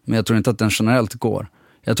gå, men jag tror inte att den generellt går.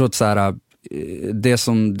 Jag tror att så här,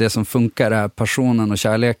 det som funkar är passionen och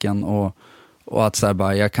kärleken och att så här,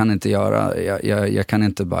 bara, jag kan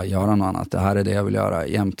inte bara göra något annat. Det här är det jag vill göra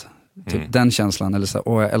jämt. Typ den känslan, eller så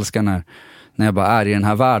här, jag älskar när jag bara är i den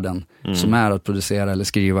här världen som är att producera eller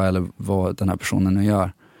skriva eller vad den här personen nu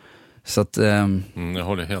gör. Så att jag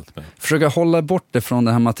håller helt med. Försöka hålla bort det från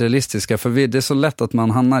det här materialistiska, för det är så lätt att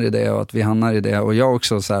man hamnar i det och att vi hamnar i det, och jag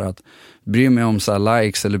också så här att bry mig om så här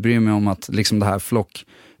likes eller bry mig om att liksom det här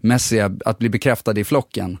flockmässiga, att bli bekräftad i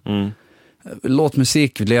flocken. Låt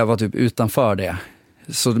musik leva typ utanför det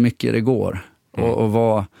så mycket det går och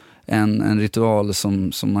vara en ritual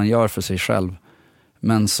som man gör för sig själv,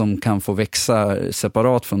 men som kan få växa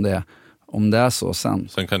separat från det. Om det är så sen.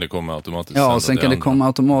 Sen kan det komma automatiskt. Ja, sen kan det komma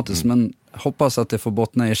automatiskt. Men hoppas att det får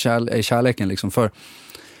bottna i kärleken. Liksom. För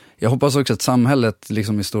jag hoppas också att samhället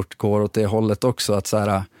liksom i stort går åt det hållet också. Att så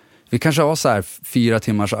här, vi kanske har så här 4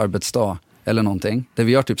 timmars arbetsdag eller någonting. Där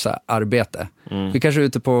vi gör typ så här arbete. Vi kanske är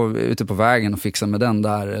ute på vägen och fixar med den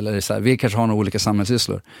där. Eller så här, vi kanske har några olika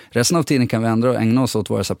samhällssysslor. Resten av tiden kan vi ägna oss åt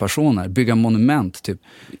våra så här personer. Bygga monument, typ.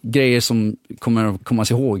 Grejer som kommer att komma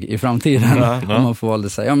sig ihåg i framtiden. Om man får vara lite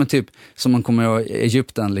så här, ja men typ som man kommer ihåg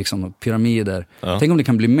Egypten, liksom, pyramider. Tänk om det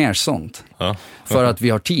kan bli mer sånt. För att vi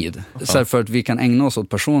har tid. Så här, för att vi kan ägna oss åt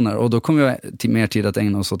personer. Och då kommer vi mer tid att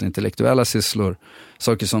ägna oss åt intellektuella sysslor.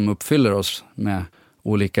 Saker som uppfyller oss med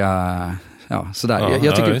olika... Ja, sådär.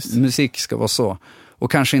 Jag tycker musik ska vara så.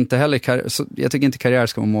 Och kanske inte heller jag tycker inte karriär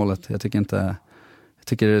ska vara målet. Jag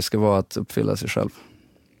tycker det ska vara att uppfylla sig själv.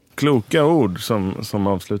 Kloka ord som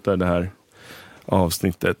avslutar det här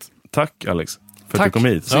avsnittet. Tack Alex för att du kom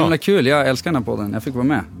hit. Så himla kul. Jag älskar den här podden. Jag fick vara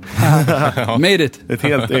med. Made it. Ett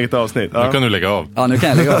helt eget avsnitt. Nu kan du lägga av. Ja, nu kan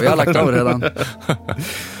jag lägga av. Jag har lagt av redan.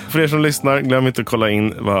 För er som lyssnar, glöm inte att kolla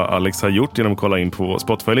in vad Alex har gjort genom att kolla in på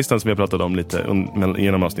Spotify-listan som jag pratade om lite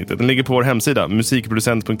genom avsnittet. Den ligger på vår hemsida,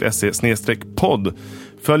 musikproducent.se/podd.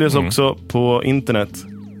 Följ oss också på internet.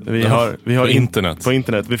 Vi har internet. På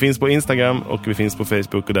internet. Vi finns på Instagram och vi finns på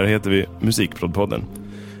Facebook, och där heter vi Musikprodpodden.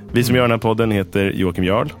 Vi som gör den här podden heter Joakim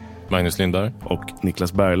Jarl, Magnus Lindar och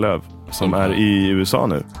Niklas Berglöf som är i USA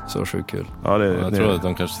nu. Så sjukt kul. Ja, jag tror att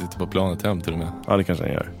de kanske sitter på planet hem till och med. Ja, det kanske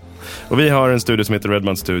de gör. Och vi har en studio som heter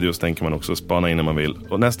Redman Studios, den kan man också spana in när man vill.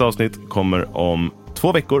 Och nästa avsnitt kommer om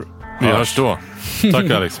 2 veckor. Vi hörs då. Tack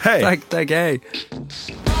Alex. Hej. Tack, hej.